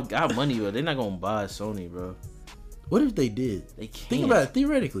 Microsoft got money, but they're not gonna buy Sony, bro. What if they did? They can't. Think about it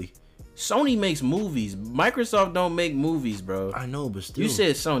theoretically. Sony makes movies. Microsoft don't make movies, bro. I know, but still. You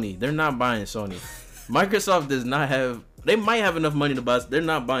said Sony. They're not buying Sony. Microsoft does not have. They might have enough money to buy. They're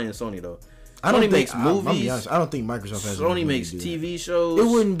not buying Sony though. Sony makes movies. I'll be honest, I don't think Microsoft has. Sony makes TV shows. It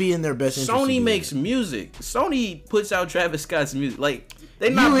wouldn't be in their best interest. Sony makes music. Sony puts out Travis Scott's music. Like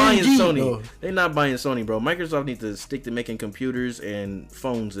they're not buying Sony. Though. They're not buying Sony, bro. Microsoft needs to stick to making computers and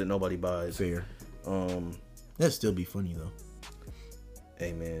phones that nobody buys. Fair. That'd still be funny though.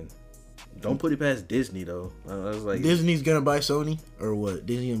 Hey man, don't put it past Disney though. I was like, Disney's gonna buy Sony or what?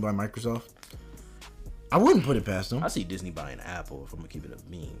 Disney gonna buy Microsoft? I wouldn't put it past them. I see Disney buying Apple if I'm gonna keep it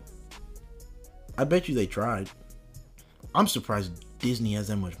a meme. I bet you they tried. I'm surprised Disney has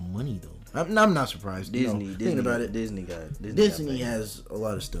that much money though. I'm not surprised. Disney, think about it. Disney has a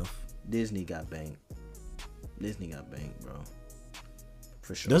lot of stuff. Disney got bank. Disney got bank, bro.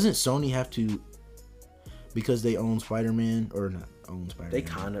 For sure. Doesn't Sony have to, because they own Spider-Man or not own Spider-Man? They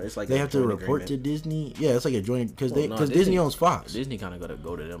kind of. It's like they have to report to Disney. Yeah, it's like a joint because Disney owns Fox. Disney kind of got to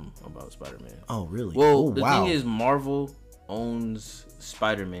go to them about Spider-Man. Oh really? Well, the thing is, Marvel owns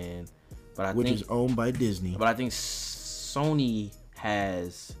Spider-Man, which is owned by Disney. But I think Sony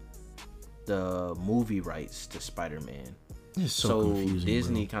has the movie rights to Spider-Man. It's so confusing,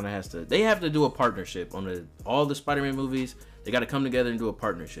 Disney kind of has to. They have to do a partnership on all the Spider-Man movies. They got to come together and do a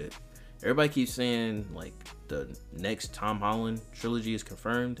partnership. Everybody keeps saying like the next Tom Holland trilogy is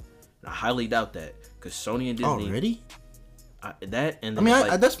confirmed, and I highly doubt that because Sony and Disney already.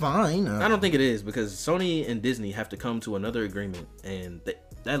 That's fine. I don't think it is because Sony and Disney have to come to another agreement, and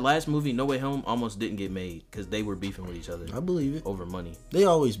that last movie, No Way Home, almost didn't get made because they were beefing with each other. I believe it over money. They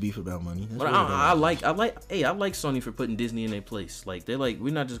always beef about money. But I like Sony for putting Disney in their place. Like they're like,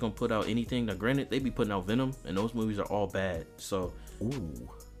 we're not just gonna put out anything. Now, granted, they be putting out Venom, and those movies are all bad. So,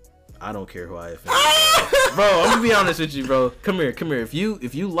 I don't care who I offend. Bro, I'm gonna be honest with you, bro. Come here. If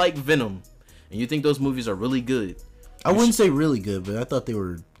you like Venom, and you think those movies are really good, I wouldn't say really good, but I thought they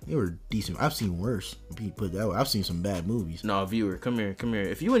were decent. I've seen worse. Put that way. I've seen some bad movies. No, viewer, come here.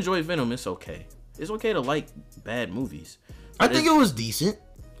 If you enjoy Venom, it's okay. It's okay to like bad movies. I think it was decent.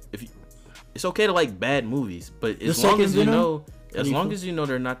 It's okay to like bad movies, but as long as you know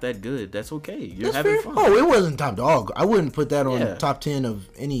they're not that good, that's okay. You're having fun. Oh, it wasn't top dog. I wouldn't put that on top 10 of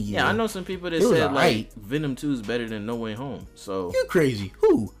any year. Yeah, I know some people that said like Venom 2 is better than No Way Home. So you crazy?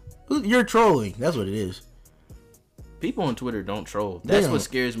 Who? You're trolling. That's what it is. People on Twitter don't troll. That's what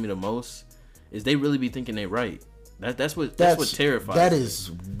scares me the most. Is they really be thinking they right. That's what terrifies me. That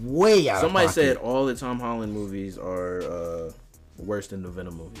is way out. Somebody said all the Tom Holland movies are worse than the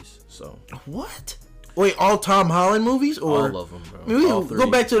Venom movies. So what? Wait, all Tom Holland movies or all of them, bro? I mean, we go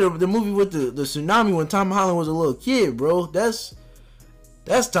back to the movie with the tsunami when Tom Holland was a little kid, bro. That's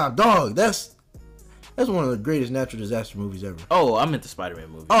top dog. That's one of the greatest natural disaster movies ever. Oh, I meant the Spider-Man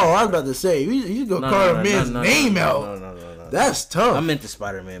movie. Oh, I was about to say you go call a man's name out. No. That's tough. I meant the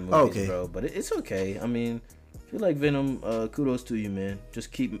Spider-Man movies, bro. But it's okay. I mean, if you like Venom, kudos to you, man.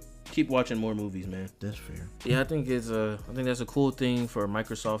 Just keep watching more movies, man. That's fair. Yeah, I think that's a cool thing for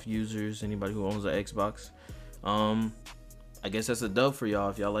Microsoft users, anybody who owns an Xbox. I guess that's a dub for y'all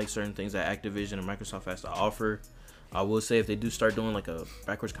if y'all like certain things that Activision and Microsoft has to offer. I will say if they do start doing like a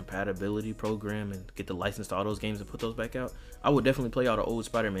backwards compatibility program and get the license to all those games and put those back out, I would definitely play all the old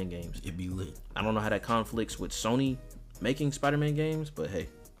Spider-Man games. It'd be lit. I don't know how that conflicts with Sony making Spider-Man games, but hey,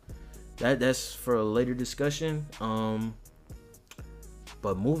 that's for a later discussion.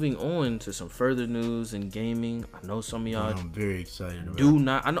 But moving on to some further news in gaming, I know some of y'all I'm very excited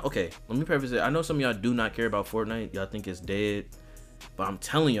about. Okay, let me preface it. I know some of y'all do not care about Fortnite. Y'all think it's dead, but I'm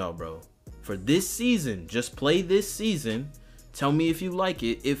telling y'all, bro. For this season, just play this season. Tell me if you like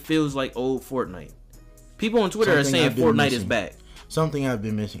it. It feels like old Fortnite. People on Twitter are saying Fortnite is back. Something I've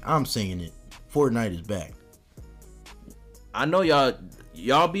been missing. I'm saying it. Fortnite is back. I know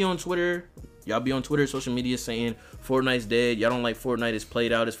y'all be on Twitter. Y'all be on Twitter, social media saying Fortnite's dead. Y'all don't like Fortnite. It's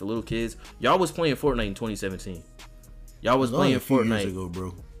played out. It's for little kids. Y'all was playing Fortnite in 2017. Y'all was playing Fortnite. Years ago,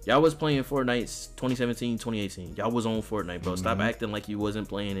 bro. Y'all was playing Fortnite 2017, 2018. Y'all was on Fortnite, bro. Stop acting like you wasn't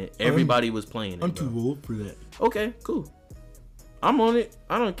playing it. Everybody was playing it. I'm too old for that. Okay, cool. I'm on it.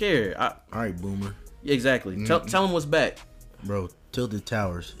 I don't care. All right, boomer. Exactly. Tell them what's back. Bro, Tilted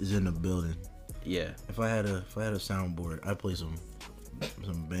Towers is in the building. Yeah. If I had a soundboard, I'd play some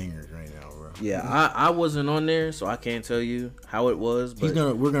bangers right now, bro. Yeah, I wasn't on there, so I can't tell you how it was. But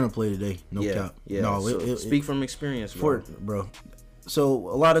We're gonna play today. No cap. Yeah. No, so speak from experience, bro. Bro. So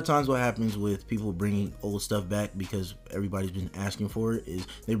a lot of times, what happens with people bringing old stuff back because everybody's been asking for it is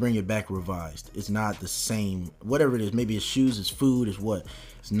they bring it back revised. It's not the same. Whatever it is, maybe it's shoes, it's food, it's what.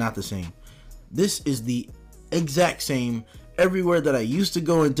 It's not the same. This is the exact same everywhere that I used to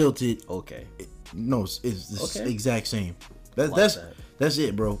go and Tilted. Okay. No, it's the Okay. exact same. Like That's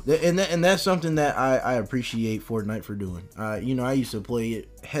it, bro. And that's something that I appreciate Fortnite for doing. You know, I used to play it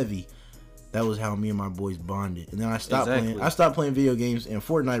heavy. That was how me and my boys bonded. And then I stopped playing. I stopped playing video games, and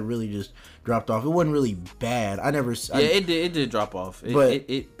Fortnite really just dropped off. It wasn't really bad. It did drop off.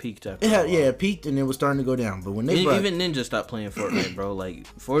 It peaked after. It peaked, and it was starting to go down. But when even Ninja stopped playing Fortnite, bro. Like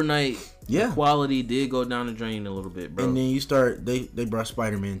Fortnite, quality did go down the drain a little bit, bro. And then they brought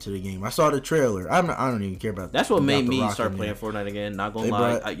Spider-Man to the game. I saw the trailer. I don't even care about. That's what made me start playing Fortnite again. Not gonna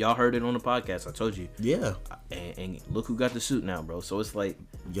lie, y'all heard it on the podcast. I told you. Yeah. And look who got the suit now, bro. So it's like,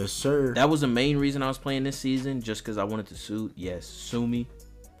 yes, sir. That was the main reason I was playing this season, just because I wanted the suit. Yes, sue me,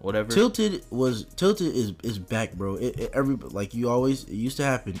 whatever. Tilted is back, bro. It used to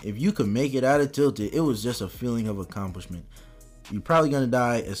happen. If you could make it out of Tilted, it was just a feeling of accomplishment. You're probably gonna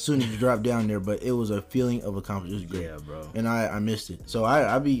die as soon as you drop down there, but it was a feeling of accomplishment. It was great. Yeah, bro. And I missed it. So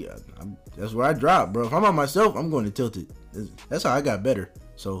that's where I drop, bro. If I'm on myself, I'm going to Tilted. That's how I got better.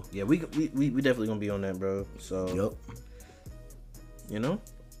 So yeah, we definitely gonna be on that, bro. So yep. You know,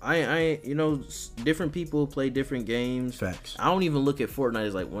 I different people play different games. Facts. I don't even look at Fortnite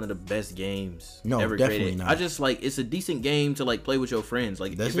as like one of the best games ever definitely created. not. I just like, it's a decent game to like play with your friends.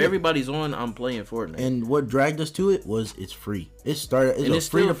 Like That's if it. everybody's on, I'm playing Fortnite. And what dragged us to it was it's free. It's a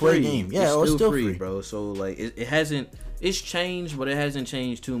free to play game. Yeah, it's still free, bro. So like it's changed, but it hasn't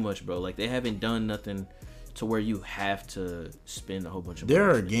changed too much, bro. Like they haven't done nothing to where you have to spend a whole bunch of money. There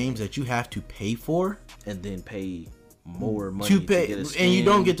are games that you have to pay for and then pay more money to get a skin. And you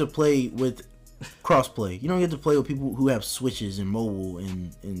don't get to play with crossplay. You don't get to play with people who have Switches and mobile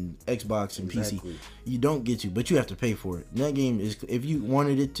and Xbox and PC. You don't get to, but you have to pay for it. And that game is, if you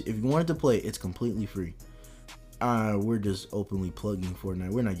wanted to play, it's completely free. We're just openly plugging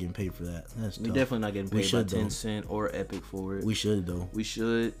Fortnite. We're not getting paid for that. That's tough. We're definitely not getting paid by Tencent or Epic for it. We should though. We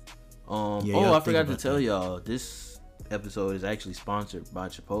should. I forgot to tell y'all, this episode is actually sponsored by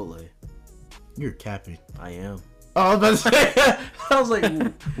Chipotle. You're capping. I am. Oh, I was about to say, I was like,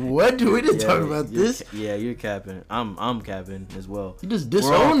 what? Do we just talk about this? You're capping. I'm capping as well. You just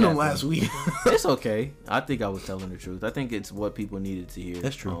disowned them last week. It's okay. I think I was telling the truth. I think it's what people needed to hear.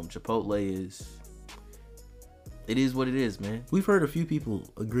 That's true. Chipotle it is what it is, man. We've heard a few people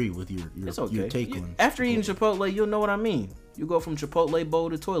agree with your take on. After eating Chipotle, you'll know what I mean. You go from Chipotle bowl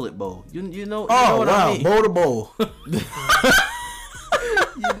to toilet bowl. You know what I mean. Bowl to bowl.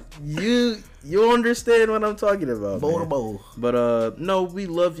 You understand what I'm talking about. Bowl to bowl. But no, we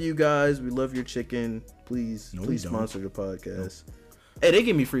love you guys. We love your chicken. Please sponsor the podcast. No. Hey, they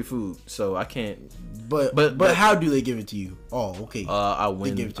give me free food, so I can't. But how do they give it to you? Oh, okay. I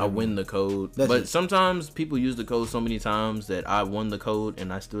win the code. But sometimes people use the code so many times that I won the code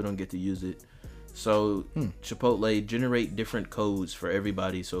and I still don't get to use it. So Chipotle, generate different codes for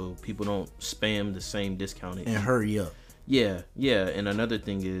everybody so people don't spam the same discounted. And hurry up. Yeah. And another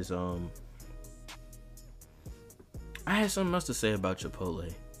thing is, I had something else to say about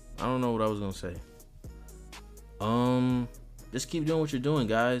Chipotle. I don't know what I was gonna say. Just keep doing what you're doing,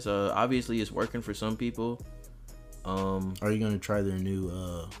 guys. Obviously it's working for some people. Are you gonna try their new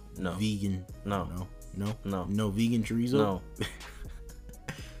no vegan? No vegan chorizo? No.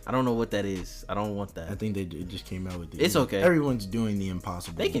 I don't know what that is. I don't want that. I think it just came out with it. It's okay. Everyone's doing the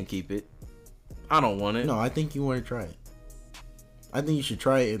impossible. They can keep it. I don't want it. No, I think you want to try it. I think you should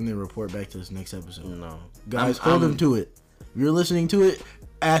try it and then report back to this next episode. No. Guys, hold him to it. If you're listening to it,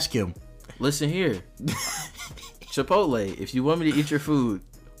 ask him. Listen here. Chipotle, if you want me to eat your food,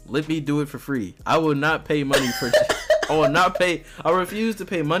 let me do it for free. I will not pay money for I refuse to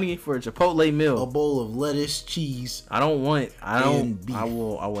pay money for a Chipotle meal. A bowl of lettuce, cheese. I will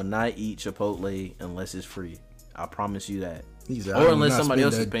not eat Chipotle unless it's free. I promise you that. Or unless somebody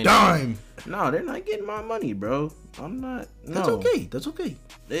else is paying dime. No, they're not getting my money, bro. I'm not. No. That's okay.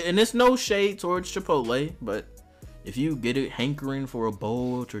 And it's no shade towards Chipotle, but if you get it hankering for a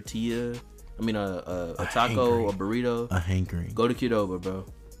bowl, tortilla, I mean a taco, a burrito, a hankering, go to Qdoba, bro.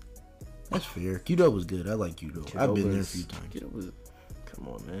 That's fair. Qdoba was good. I like Qdoba. I've been there a few times. Come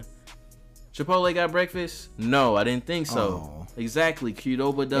on, man. Chipotle got breakfast? No, I didn't think so. Exactly,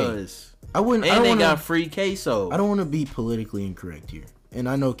 Qdoba does. Hey, they got free queso. I don't want to be politically incorrect here, and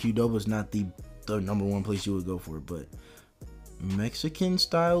I know Qdoba's not the the number one place you would go for it, but Mexican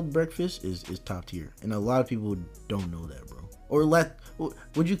styled breakfast is top tier, and a lot of people don't know that, bro. Or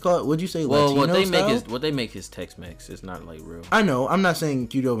would you call it? Would you say well, Latino what they make is Tex-Mex. It's not like real. I know. I'm not saying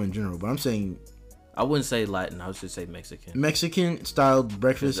Qdoba in general, but I'm saying I wouldn't say Latin. I would just say Mexican. Mexican styled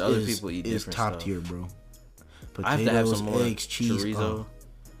breakfast is top stuff. tier, bro. Potatoes, I have to have some more eggs, cheese. chorizo.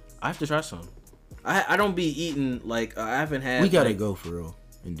 I have to try some. I don't be eating like I haven't had. We gotta like, go for real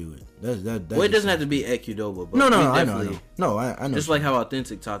and do it. That well, it doesn't have to be at Qdoba, but no, I definitely. know. I know. Just like how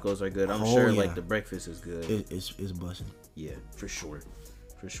authentic tacos are good, I'm sure like the breakfast is good. It's busting. Yeah, for sure.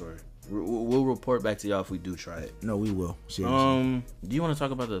 We'll report back to y'all if we do try it. No, we will. Seriously. Do you want to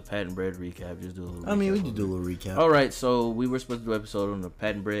talk about the patent bread recap? Just do a little. We could do a little recap. All right, so we were supposed to do an episode on the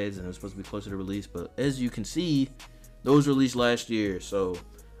patent breads, and it was supposed to be closer to release, but as you can see, those released last year. So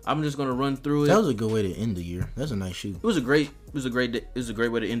I'm just gonna run through it. That was a good way to end the year. That's a nice shoe. It was a great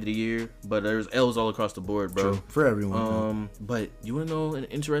way to end the year, but there's L's all across the board, bro. True. For everyone. But you wanna know an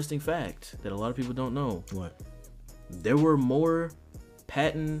interesting fact that a lot of people don't know? What? There were more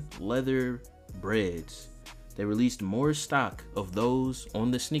patent leather breads. They released more stock of those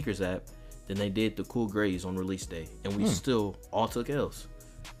on the sneakers app than they did the cool grays on release day, and we still all took L's.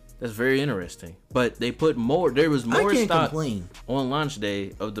 That's very interesting. But they put more. There was more stock on launch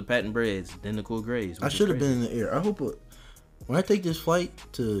day of the patent breads than the cool grays. I should have been in the air. I hope when I take this flight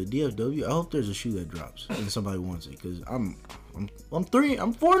to DFW, I hope there's a shoe that drops and somebody wants it, because I'm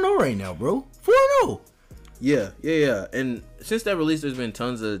 4-0 right now, bro. 4-0. Yeah. And since that release, there's been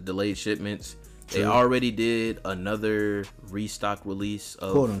tons of delayed shipments. They already did another restock release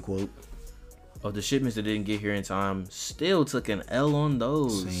of quote unquote of the shipments that didn't get here in time. Still took an L on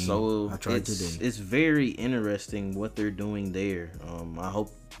those. Same. So I tried today. It's very interesting what they're doing there. I hope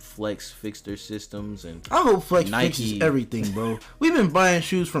Flex fixed their systems, and I hope Flex Nike fixes everything, bro. We've been buying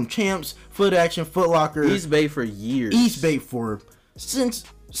shoes from Champs, Foot Action, Foot Locker, Eastbay for years. Eastbay since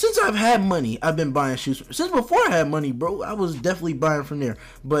I've had money. I've been buying shoes since before I had money, bro. I was definitely buying from there,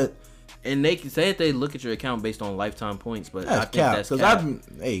 but. And they say that they look at your account based on lifetime points, but I think cap, that's cap.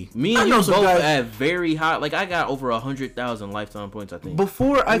 Me and you both guys have very high. Like I got over 100,000 lifetime points. I think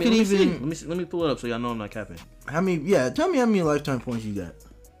before I could even. Let me pull it up so y'all know I'm not capping. Tell me how many lifetime points you got.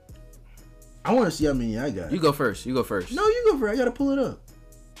 I want to see how many I got. You go first. No, you go first. I gotta pull it up.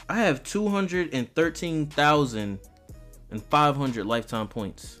 I have 213,500 lifetime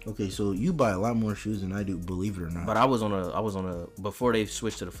points. Okay, so you buy a lot more shoes than I do, believe it or not. But I was on a before they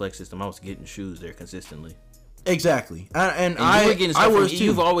switched to the Flex system, I was getting shoes there consistently. Exactly, and I was too.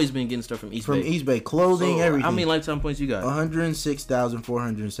 You've always been getting stuff from Eastbay. From Eastbay, clothing, everything. How many lifetime points you got?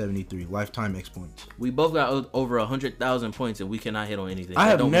 106,473 lifetime X points. We both got over 100,000 points, and we cannot hit on anything. I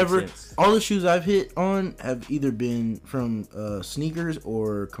have never. All the shoes I've hit on have either been from sneakers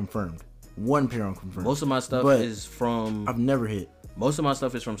or confirmed. One pair on confirmed. Most of my stuff is from. I've never hit. Most of my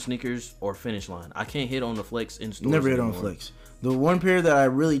stuff is from sneakers or Finish Line. I can't hit on the Flex in stores. Never hit on Flex. The one pair that I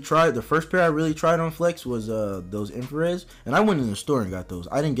really tried, the first pair I really tried on Flex was those infrareds, and I went in the store and got those.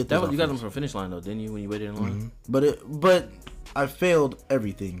 I didn't get those. You got them from Finish Line though, didn't you? When you waited in line. Mm-hmm. But I failed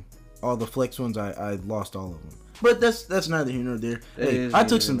everything. All the Flex ones, I lost all of them. But that's neither here nor there. Hey, I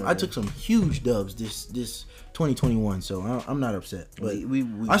took some huge dubs this 2021, so I'm not upset. But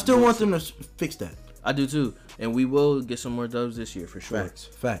I still want them to fix that. I do too, and we will get some more dubs this year for sure.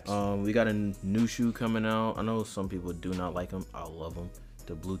 Facts. We got a new shoe coming out. I know some people do not like them. I love them.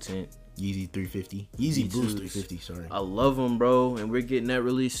 The blue tint Yeezy 350. Yeezy Boost 350. Sorry. I love them, bro, and we're getting that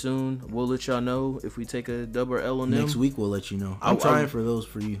released soon. We'll let y'all know if we take a dub or L on them. Next week we'll let you know. I'm trying for those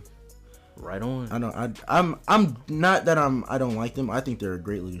for you. Right on. I know. I'm not that I don't like them. I think they're a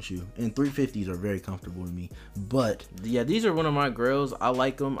great looking shoe, and 350s are very comfortable to me. But yeah, these are one of my grails. I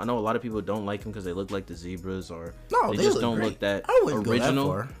like them. I know a lot of people don't like them because they look like the zebras, or they just look don't great. look that I wouldn't original.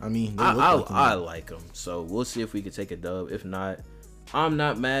 Go that far. I mean, I like them. So we'll see if we can take a dub. If not, I'm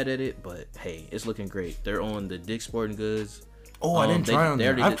not mad at it. But hey, it's looking great. They're on the Dick's Sporting Goods. Oh, I didn't try on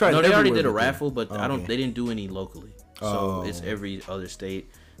them. I've tried. No, they already did a raffle, but They didn't do any locally. So it's every other state.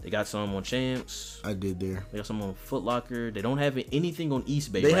 They got some on Champs. I did there. They got some on Foot Locker. They don't have anything on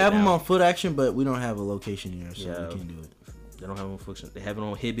Eastbay. They have them on Foot Action, but we don't have a location here, so we can't do it. They don't have them on Foot Action. They have it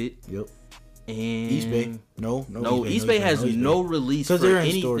on Hibbett. Yep. And Eastbay. No. Eastbay has no release for they're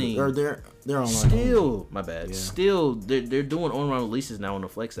anything. In stores, or they're online. Still, my bad. Yeah. Still, they're doing online releases now on the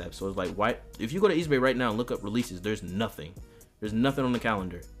Flex app. So it's like, why? If you go to Eastbay right now and look up releases, there's nothing. There's nothing on the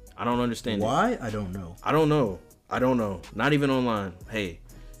calendar. I don't understand why. I don't know. I don't know. Not even online. Hey.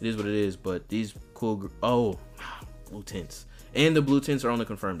 It is what it is, but these cool blue tints, and the blue tints are on the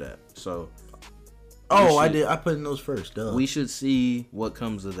confirmed app. So, I put in those first. Duh. We should see what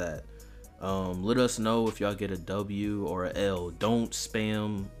comes of that. Let us know if y'all get a W or a L. Don't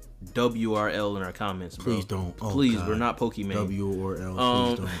spam W or L in our comments, bro. Please don't. Oh, please, God. we're not Pokemon. W or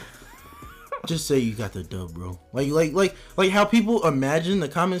L. Please don't. Just say you got the dub, bro. Like how people imagine the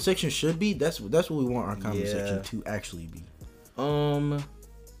comment section should be. That's what we want our comment section to actually be.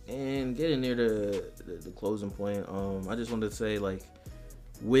 And getting near the closing point. I just wanted to say, like,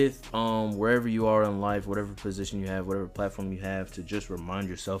 with wherever you are in life, whatever position you have, whatever platform you have, to just remind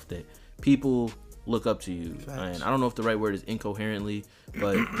yourself that people look up to you. Facts. And I don't know if the right word is incoherently,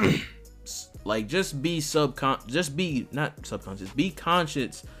 but like just be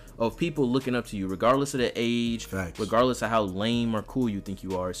conscious of people looking up to you, regardless of the age. Facts. Regardless of how lame or cool you think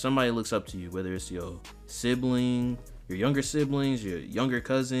you are. Somebody looks up to you, whether it's your sibling, your younger siblings, your younger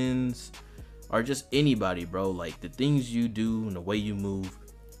cousins, or just anybody, bro. Like, the things you do and the way you move,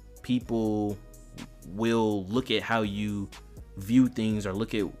 people will look at how you view things, or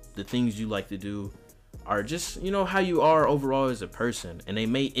look at the things you like to do, or just, you know, how you are overall as a person. And they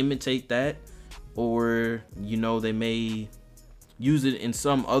may imitate that, or, you know, they may use it in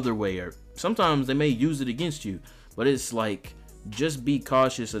some other way, or sometimes they may use it against you. But it's like, just be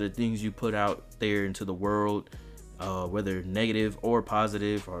cautious of the things you put out there into the world, whether negative or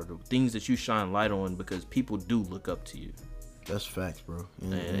positive, or the things that you shine light on, because people do look up to you. That's facts, bro.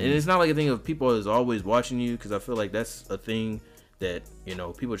 And it's not like a thing of people is always watching you, because I feel like that's a thing that, you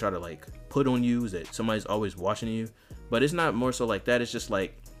know, people try to like put on you, is that somebody's always watching you. But it's not more so like that. It's just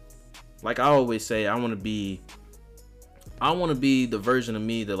like I always say, I want to be the version of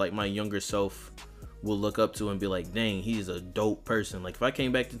me that like my younger self will look up to and be like, dang, he's a dope person. Like, if I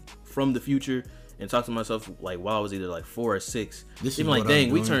came back from the future and talked to myself like while I was either like 4 or 6, even like,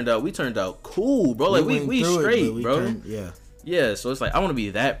 dang, we turned out cool, bro. Like, we straight, bro. Yeah. So it's like, I want to be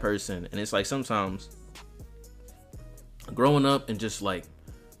that person. And it's like, sometimes growing up and just like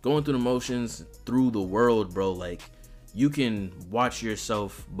going through the motions through the world, bro, like, you can watch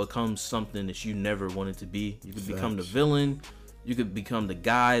yourself become something that you never wanted to be. You could become the villain. You could become the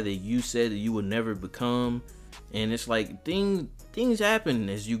guy that you said that you would never become. And it's like, things happen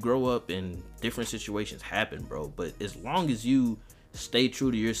as you grow up, and different situations happen, bro. But as long as you stay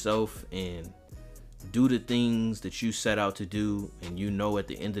true to yourself and do the things that you set out to do, and you know at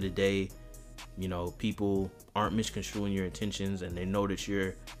the end of the day, you know, people aren't misconstruing your intentions, and they know that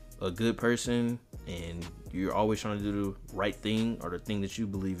you're a good person and you're always trying to do the right thing, or the thing that you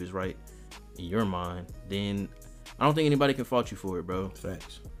believe is right in your mind, then I don't think anybody can fault you for it, bro.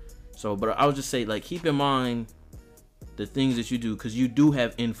 Facts. So, but I would just say, like, keep in mind the things that you do, because you do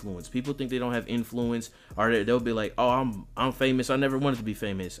have influence. People think they don't have influence, or they'll be like, oh, I'm famous. I never wanted to be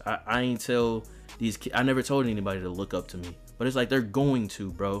famous. I ain't tell these kids. I never told anybody to look up to me. But it's like, they're going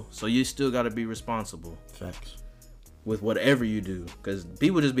to, bro. So you still got to be responsible. Facts. With whatever you do, because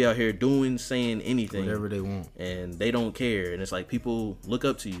people just be out here doing, saying anything, whatever they want, and they don't care. And it's like, people look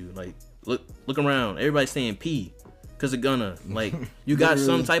up to you. Like, look around. Everybody's saying P because of Gunna. Like, you got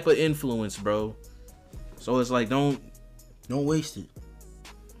some type of influence, bro. So it's like, don't waste it.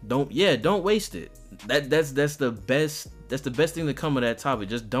 Don't waste it. That's the best thing to come of that topic.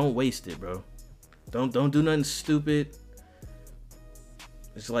 Just don't waste it, bro. Don't do nothing stupid.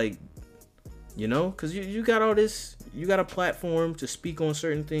 It's like, you know, because you got all this, you got a platform to speak on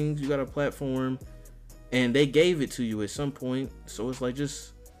certain things, you got a platform, and they gave it to you at some point. So it's like,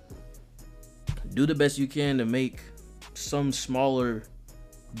 just do the best you can to make some smaller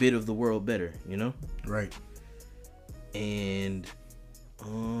bit of the world better, you know? Right. And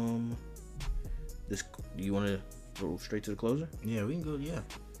this, you want to go straight to the closer? Yeah, we can go. Yeah,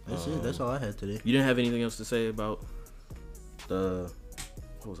 that's it. That's all I had today. You didn't have anything else to say about the...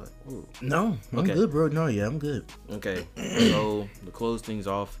 What was that? Ooh. No, I'm good, bro. No, yeah, I'm good. Okay, so to close things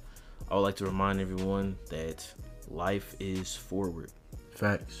off, I would like to remind everyone that life is forward.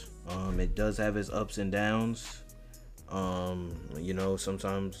 Facts. It does have its ups and downs. You know,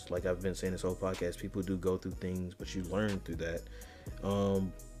 sometimes, like I've been saying this whole podcast, people do go through things, but you learn through that.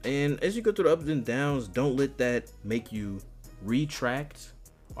 And as you go through the ups and downs, don't let that make you retract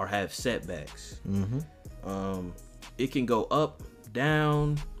or have setbacks. It can go up,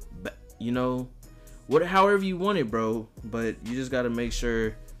 down, you know, however you want it, bro. But you just got to make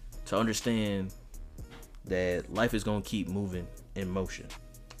sure to understand that life is gonna keep moving in motion.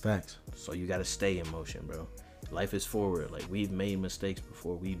 Facts. So you got to stay in motion, bro. Life is forward. Like, we've made mistakes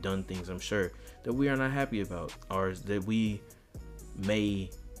before. We've done things, I'm sure, that we are not happy about, or that we may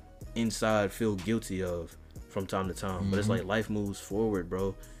inside feel guilty of from time to time. But it's like, life moves forward,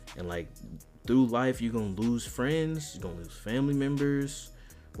 bro. And like, through life, you're gonna lose friends, you're gonna lose family members,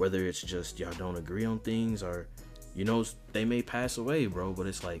 whether it's just y'all don't agree on things, or, you know, they may pass away, bro. But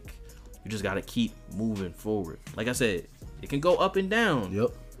it's like, You just gotta keep moving forward. Like I said, it can go up and down. Yep.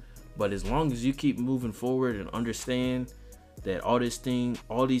 But as long as you keep moving forward and understand that all these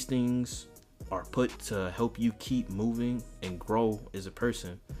things are put to help you keep moving and grow as a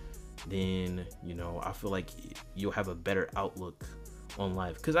person, then, you know, I feel like you'll have a better outlook on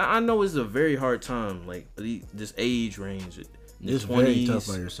life. Because I know it's a very hard time, like this age range. It's very tough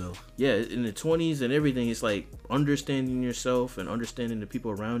by yourself. Yeah, in the 20s and everything, it's like understanding yourself and understanding the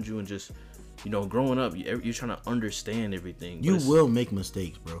people around you, and just, you know, growing up, you're trying to understand everything. You will make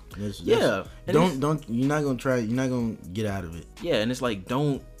mistakes, bro. Yeah. Don't. You're not gonna try. You're not gonna get out of it. Yeah, and it's like,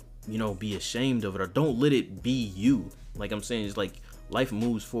 don't, you know, be ashamed of it, or don't let it be you. Like I'm saying, it's like life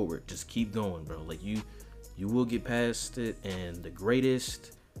moves forward. Just keep going, bro. Like you will get past it, and the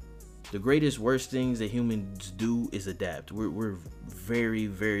greatest worst things that humans do is adapt. We're very,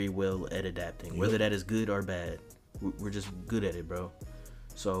 very well at adapting, whether that is good or bad. We're just good at it, bro.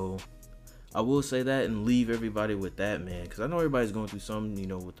 So I will say that and leave everybody with that, man, because I know everybody's going through something, you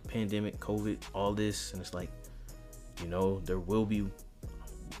know, with the pandemic, COVID, all this, and it's like, you know,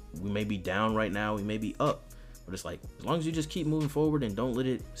 we may be down right now, we may be up, but it's like, as long as you just keep moving forward and don't let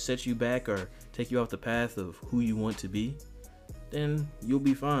it set you back or take you off the path of who you want to be, then you'll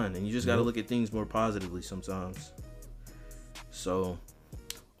be fine. And you just got to look at things more positively sometimes. So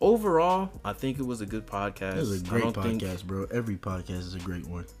overall, I think it was a good podcast. It was a great podcast, bro. Every podcast is a great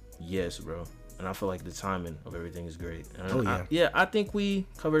one. Yes, bro. And I feel like the timing of everything is great. And I think we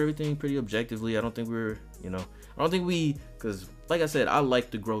covered everything pretty objectively. I don't think because like I said, I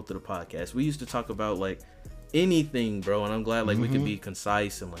like the growth of the podcast. We used to talk about like anything, bro, and I'm glad like we can be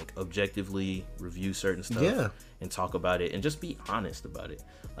concise and like objectively review certain stuff and talk about it and just be honest about it.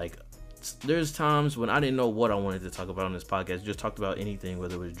 Like there's times when I didn't know what I wanted to talk about on this podcast. Just talked about anything,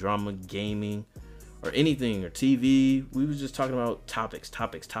 whether it was drama, gaming, or anything, or TV. We was just talking about topics,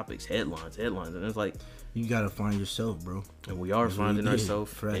 headlines, and it's like, you gotta find yourself, bro. And we are finding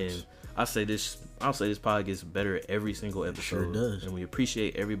ourselves. And I'll say this pod gets better every single episode. Sure does. And we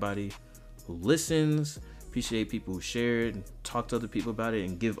appreciate everybody who listens. Appreciate people who share it and talk to other people about it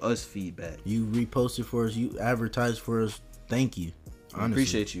and give us feedback. You reposted for us. You advertised for us. Thank you. Honestly. I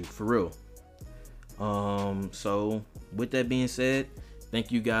appreciate you, for real. So with that being said,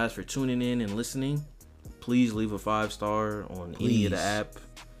 thank you guys for tuning in and listening. Please leave a 5-star on any of the app.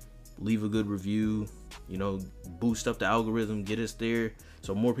 Leave a good review. You know, boost up the algorithm. Get us there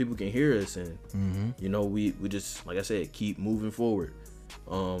so more people can hear us. And, you know, we just, like I said, keep moving forward.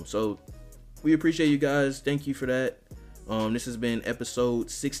 So we appreciate you guys. Thank you for that. This has been episode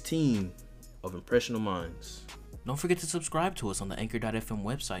 16 of Impressional Minds. Don't forget to subscribe to us on the Anchor.fm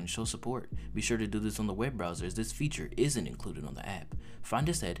website and show support. Be sure to do this on the web browser, as this feature isn't included on the app. Find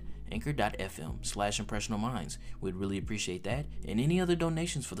us at Anchor.fm/ImpressionalMinds. We'd really appreciate that, and any other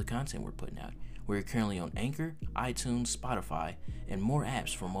donations for the content we're putting out. We're currently on Anchor, iTunes, Spotify, and more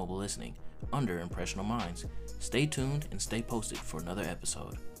apps for mobile listening under Impressional Minds. Stay tuned and stay posted for another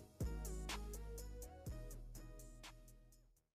episode.